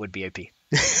workbenches and that would be OP.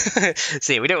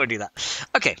 So yeah, we don't want to do that.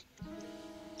 Okay.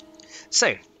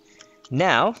 So,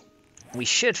 now, we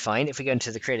should find, if we go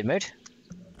into the creative mode,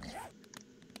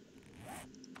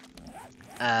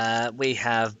 we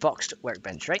have boxed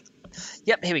workbench, right?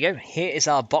 Yep, here we go. Here is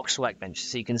our box workbench.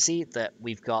 So you can see that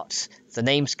we've got the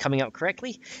names coming up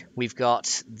correctly. We've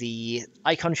got the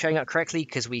icon showing up correctly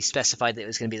because we specified that it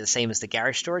was going to be the same as the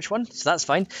garage storage one. So that's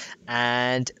fine.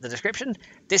 And the description,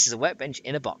 this is a workbench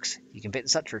in a box. You can pick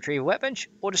this up to retrieve a workbench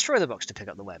or destroy the box to pick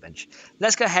up the workbench.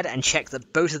 Let's go ahead and check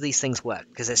that both of these things work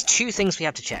because there's two things we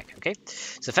have to check, okay?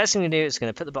 So the first thing we do is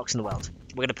going to put the box in the world.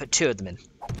 We're going to put two of them in.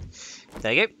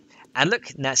 There you go. And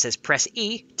look, now it says press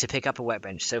E to pick up a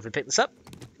workbench. So if we pick this up,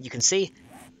 you can see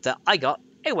that I got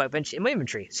a workbench in my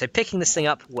inventory. So picking this thing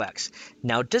up works.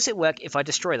 Now, does it work if I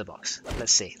destroy the box?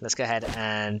 Let's see. Let's go ahead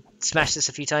and smash this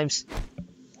a few times.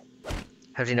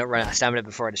 Hopefully not run out of stamina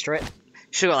before I destroy it.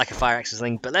 Should have got like a fire axe or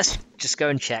something, but let's just go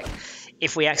and check.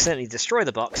 If we accidentally destroy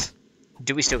the box,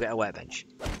 do we still get a workbench?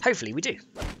 Hopefully we do.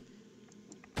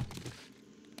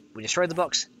 We destroyed the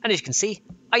box, and as you can see,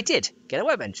 I did get a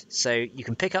workbench. So you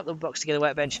can pick up the box to get a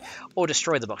workbench, or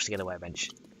destroy the box to get a workbench.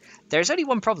 There's only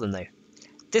one problem though.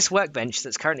 This workbench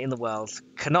that's currently in the world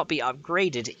cannot be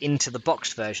upgraded into the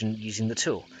boxed version using the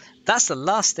tool. That's the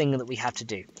last thing that we have to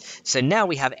do. So now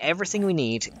we have everything we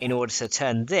need in order to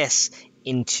turn this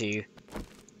into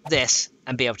this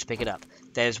and be able to pick it up.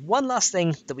 There's one last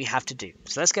thing that we have to do.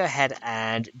 So let's go ahead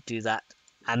and do that.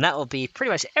 And that will be pretty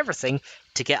much everything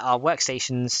to get our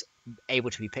workstations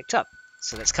able to be picked up.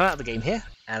 So let's come out of the game here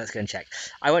and let's go and check.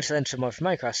 I want to learn to mod for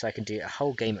Minecraft so I can do a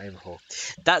whole game overhaul.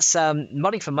 That's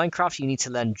modding for Minecraft. You need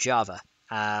to learn Java.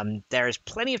 There is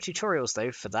plenty of tutorials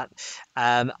though for that.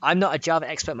 I'm not a Java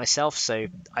expert myself, so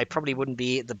I probably wouldn't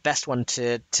be the best one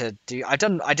to do. I've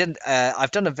done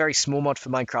a very small mod for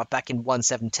Minecraft back in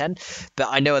 1.7.10, but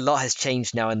I know a lot has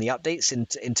changed now in the updates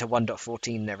into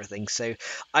 1.14 and everything. So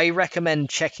I recommend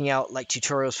checking out like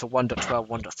tutorials for 1.12,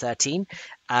 1.13,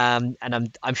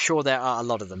 and I'm sure there are a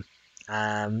lot of them.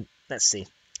 Let's see.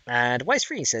 And Wise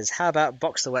Free says, how about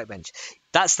box the workbench?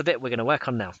 That's the bit we're going to work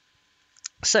on now.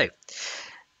 So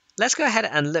let's go ahead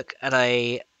and look at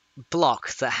a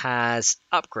block that has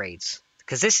upgrades,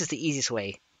 because this is the easiest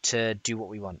way to do what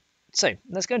we want. So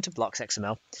let's go into blocks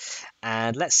XML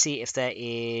and let's see if there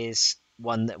is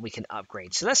one that we can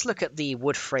upgrade. So let's look at the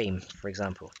wood frame, for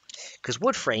example, because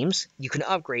wood frames you can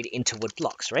upgrade into wood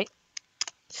blocks, right?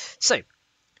 So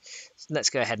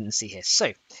let's go ahead and see here.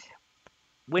 So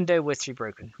window with 3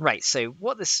 broken. Right, so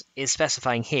what this is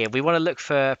specifying here, we want to look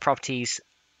for properties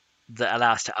that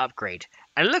allow us to upgrade.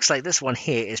 And it looks like this one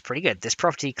here is pretty good, this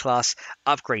property class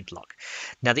upgrade block.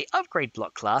 Now the upgrade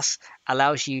block class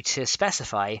allows you to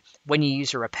specify when you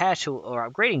use a repair tool or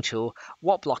upgrading tool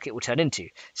what block it will turn into.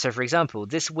 So for example,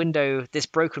 this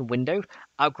broken window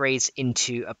upgrades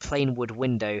into a plain wood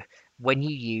window when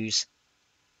you use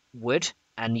wood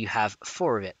and you have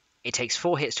 4 of it. It takes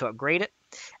 4 hits to upgrade it,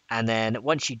 and then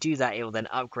once you do that, it will then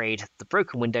upgrade the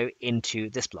broken window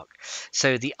into this block.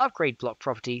 So the upgrade block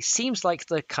property seems like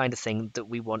the kind of thing that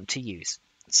we want to use.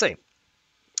 So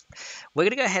we're going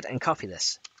to go ahead and copy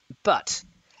this, but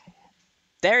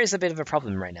there is a bit of a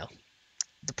problem right now.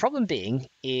 The problem being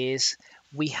is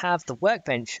we have the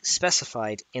workbench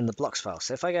specified in the blocks file.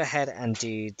 So if I go ahead and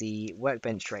do the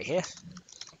workbench right here,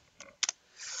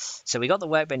 so we got the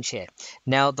workbench here.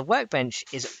 Now the workbench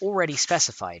is already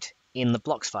specified in the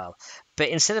blocks file, but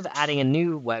instead of adding a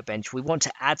new workbench, we want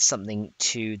to add something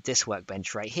to this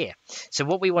workbench right here. So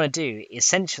what we want to do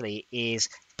essentially is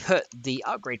put the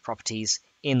upgrade properties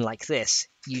in like this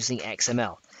using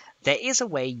XML. There is a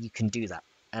way you can do that,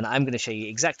 and I'm going to show you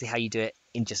exactly how you do it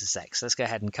in just a sec. So let's go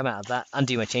ahead and come out of that,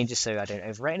 undo my changes so I don't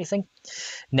overwrite anything.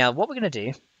 Now what we're going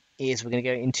to do is we're going to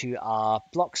go into our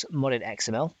blocks modded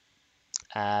XML.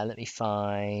 Let me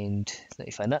find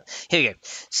that. Here we go.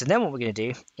 So then what we're going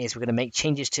to do is we're going to make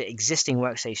changes to existing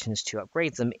workstations to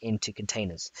upgrade them into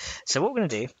containers. So what we're going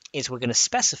to do is we're going to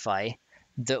specify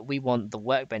that we want the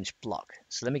workbench block.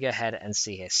 So let me go ahead and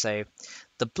see here. So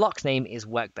the block name is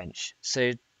workbench.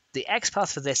 So the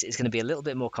XPath for this is going to be a little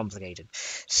bit more complicated.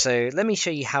 So let me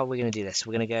show you how we're going to do this.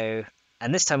 We're going to go,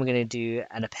 and this time we're going to do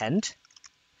an append.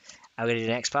 I'm going to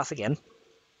do an XPath again.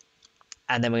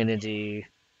 And then we're going to do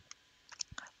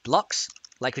blocks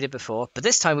like we did before, but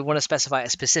this time we want to specify a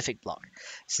specific block.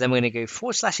 So then we're going to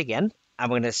go / again, and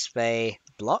we're going to say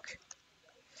block,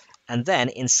 and then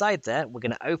inside there we're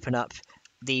going to open up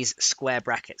these square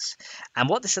brackets. And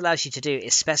what this allows you to do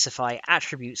is specify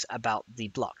attributes about the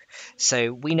block.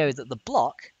 So we know that the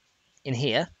block in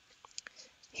here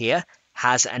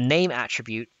has a name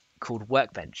attribute called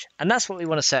workbench, and that's what we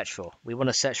want to search for. We want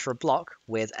to search for a block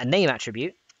with a name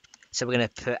attribute. So we're going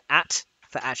to put @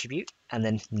 for attribute and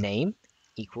then name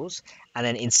equals, and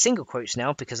then in single quotes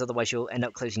now, because otherwise you'll end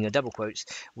up closing your double quotes,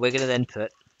 we're going to then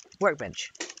put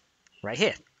workbench right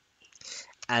here.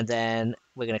 and then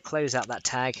we're going to close out that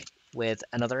tag with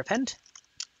another append.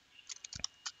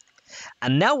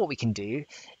 And now what we can do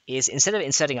is, instead of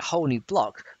inserting a whole new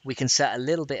block, we can insert a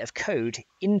little bit of code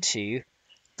into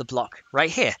the block right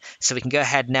here. So we can go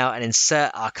ahead now and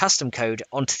insert our custom code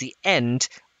onto the end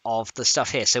of the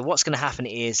stuff here. So what's going to happen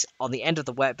is, on the end of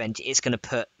the workbench, it's going to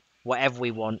put whatever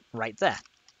we want right there.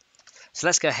 So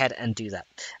let's go ahead and do that.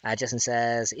 Justin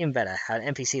says, even better, how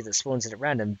an NPC that spawns it at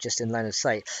random just in line of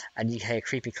sight, and you hear a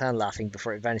creepy clown laughing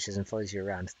before it vanishes and follows you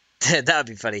around. That would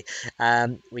be funny.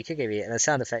 We could give you a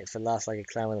sound effect for laughs like a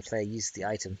clown when the player uses the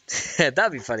item. That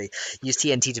would be funny. Use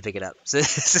TNT to pick it up. So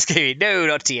this is going to be, no,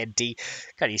 not TNT.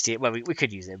 Can't use TNT. Well, we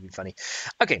could use it. It would be funny.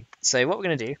 Okay, so what we're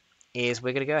going to do is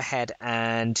we're going to go ahead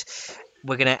and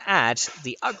we're going to add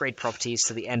the upgrade properties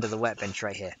to the end of the workbench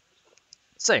right here.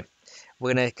 So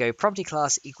we're going to go property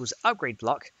class equals upgrade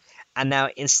block. And now,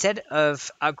 instead of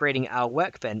upgrading our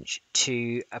workbench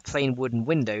to a plain wooden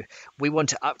window, we want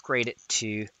to upgrade it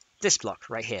to this block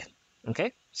right here.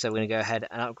 Okay, so we're going to go ahead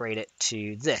and upgrade it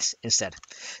to this instead.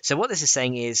 So what this is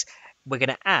saying is, we're going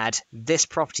to add this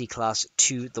property class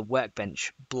to the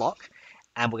workbench block,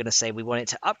 and we're going to say we want it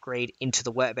to upgrade into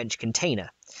the workbench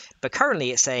container. But currently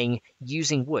it's saying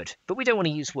using wood, but we don't want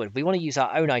to use wood. We want to use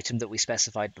our own item that we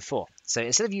specified before. So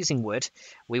instead of using wood,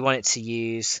 we want it to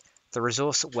use the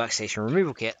resource workstation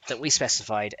removal kit that we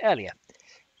specified earlier.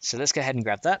 So let's go ahead and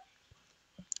grab that.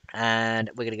 And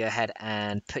we're going to go ahead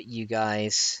and put you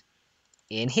guys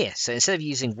in here. So instead of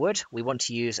using wood, we want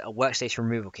to use a workstation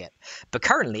removal kit. But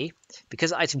currently,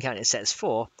 because item count is set as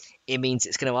 4, it means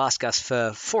it's going to ask us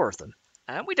for 4 of them.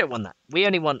 And we don't want that. We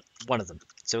only want 1 of them.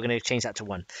 So we're going to change that to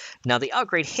 1. Now the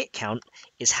upgrade hit count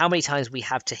is how many times we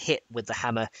have to hit with the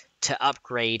hammer to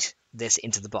upgrade this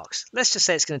into the box. Let's just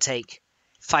say it's going to take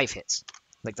 5 hits,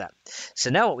 like that. So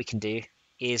now what we can do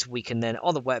is we can then,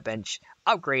 on the workbench,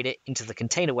 upgrade it into the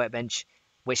container workbench,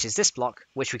 which is this block,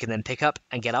 which we can then pick up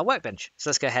and get our workbench. So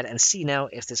let's go ahead and see now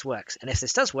if this works. And if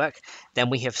this does work,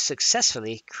 then we have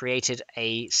successfully created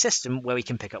a system where we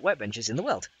can pick up workbenches in the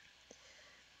world.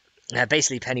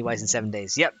 Basically Pennywise in 7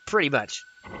 days. Yep, pretty much.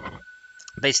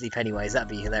 Basically Pennywise, that'd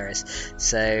be hilarious.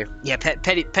 So yeah,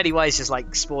 Pennywise just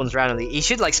like spawns randomly. He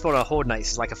should like spawn on Horde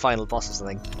Knights as like a final boss or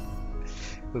something.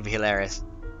 Would be hilarious.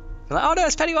 Like, oh no,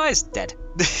 it's Pennywise! Dead.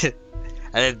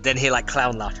 And then hear like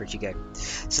clown laughter as you go.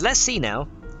 So let's see now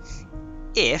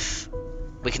if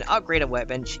we can upgrade a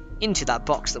workbench into that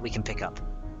box that we can pick up.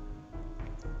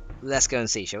 Let's go and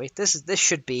see, shall we? This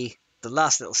should be the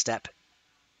last little step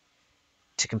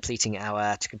to completing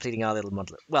our little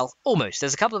modlet. Well, almost.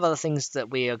 There's a couple of other things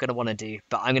that we are going to want to do,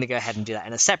 but I'm going to go ahead and do that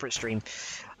in a separate stream.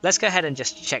 Let's go ahead and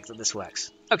just check that this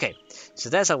works. Okay, so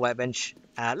there's our workbench.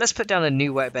 Let's put down a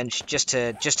new workbench just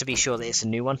to be sure that it's a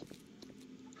new one,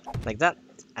 like that.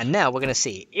 And now we're going to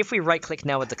see if we right-click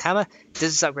now with the camera, does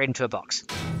this upgrade into a box?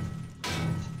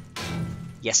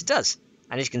 Yes, it does.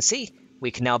 And as you can see,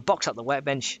 we can now box up the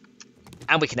workbench,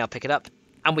 and we can now pick it up,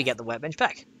 and we get the workbench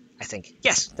back. I think.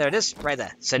 Yes, there it is, right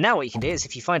there. So now what you can do is,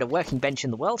 if you find a working bench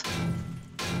in the world,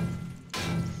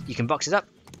 you can box it up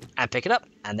and pick it up,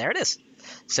 and there it is.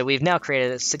 So we've now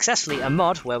created successfully a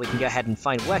mod where we can go ahead and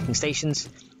find working stations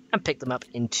and pick them up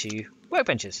into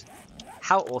workbenches.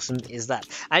 How awesome is that?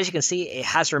 As you can see, it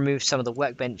has removed some of the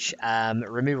workbench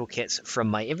removal kits from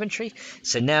my inventory.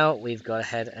 So now we've gone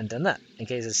ahead and done that. In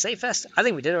case it's save first, I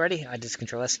think we did already. I did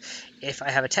Control S. If I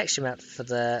have a texture map for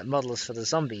the models for the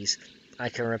zombies, I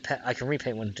can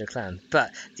repaint one into a clown, but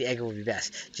the egg will be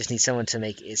best. Just need someone to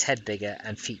make its head bigger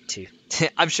and feet too.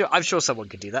 I'm sure someone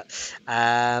could do that.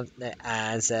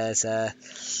 And says,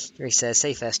 here he says,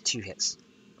 save first 2 hits.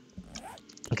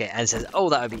 Okay, and it says, oh,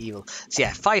 that would be evil. So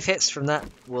yeah, 5 hits from that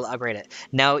will upgrade it.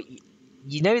 Now,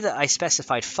 you know that I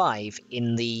specified 5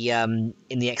 in the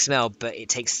XML, but it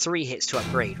takes 3 hits to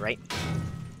upgrade, right?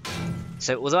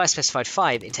 So although I specified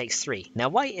 5, it takes 3. Now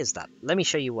why is that? Let me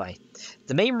show you why.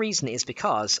 The main reason is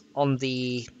because on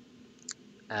the...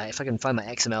 if I can find my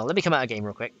XML, let me come out of game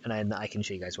real quick, and then I can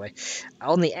show you guys why.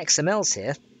 On the XMLs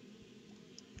here,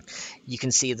 you can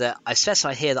see that I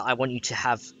specified here that I want you to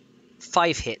have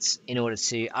 5 hits in order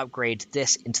to upgrade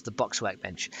this into the box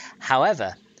workbench.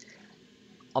 However,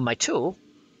 on my tool,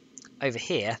 over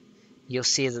here, you'll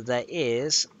see that there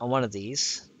is, on one of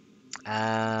these...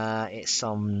 it's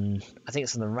on, I think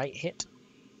it's on the right hit.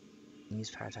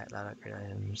 Use paratype loud upgrade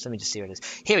items. Let me just see what it is.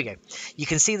 Here we go. You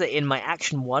can see that in my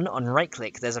action 1 on right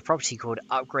click, there's a property called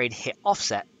upgrade hit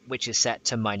offset, which is set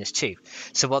to -2.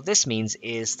 So what this means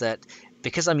is that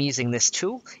because I'm using this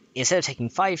tool, instead of taking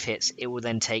 5 hits, it will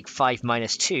then take 5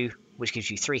 minus 2, which gives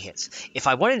you 3 hits. If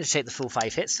I wanted to take the full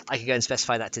 5 hits, I could go and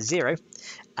specify that to 0,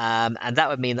 and that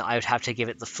would mean that I would have to give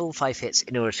it the full 5 hits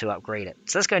in order to upgrade it.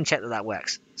 So let's go and check that that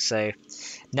works. So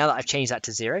now that I've changed that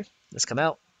to 0, let's come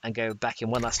out and go back in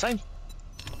one last time,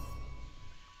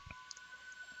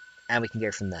 and we can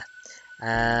go from there.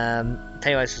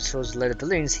 Pennywise throws a load of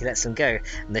balloons, he lets them go,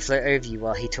 and they float over you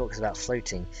while he talks about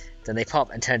floating. Then they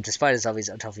pop and turn into spider zombies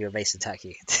on top of your base and attack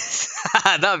you.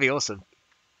 That would be awesome.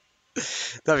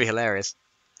 That'd be hilarious.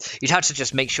 You'd have to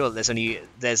just make sure that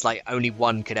there's like only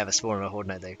one could ever spawn on a Horde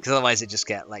node though, because otherwise it'd just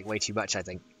get like way too much, I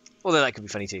think. Although that could be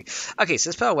funny too. Okay, so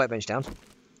let's put our workbench down,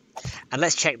 and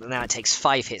let's check that now it takes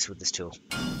 5 hits with this tool.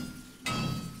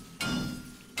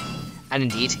 And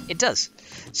indeed, it does.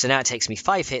 So now it takes me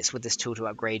 5 hits with this tool to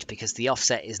upgrade because the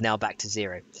offset is now back to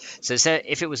 0. So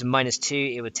if it was a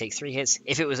 -2, it would take 3 hits.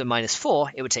 If it was a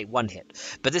 -4, it would take 1 hit.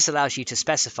 But this allows you to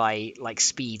specify like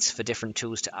speeds for different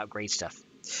tools to upgrade stuff.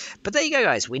 But there you go,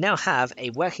 guys. We now have a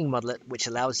working modlet which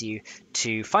allows you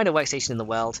to find a workstation in the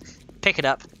world, pick it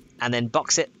up, and then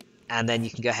box it, and then you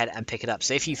can go ahead and pick it up.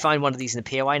 So if you find one of these in the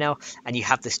POI now, and you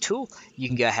have this tool, you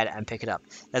can go ahead and pick it up.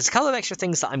 There's a couple of extra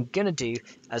things that I'm going to do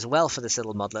as well for this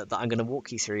little modlet that I'm going to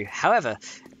walk you through. However,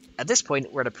 at this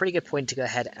point, we're at a pretty good point to go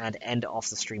ahead and end off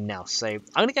the stream now. So I'm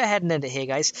going to go ahead and end it here,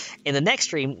 guys. In the next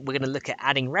stream, we're going to look at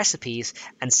adding recipes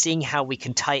and seeing how we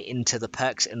can tie it into the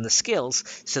perks and the skills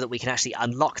so that we can actually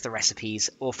unlock the recipes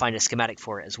or find a schematic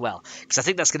for it as well. Because I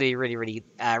think that's going to be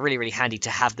really handy to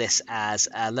have this as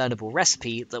a learnable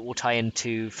recipe that will tie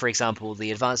into, for example,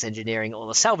 the advanced engineering or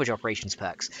the salvage operations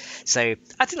perks. So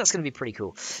I think that's going to be pretty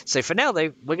cool. So for now,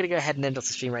 though, we're going to go ahead and end off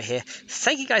the stream right here.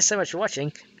 Thank you guys so much for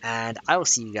watching, and I will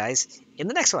see you guys in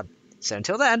the next one. So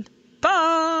until then,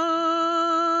 bye!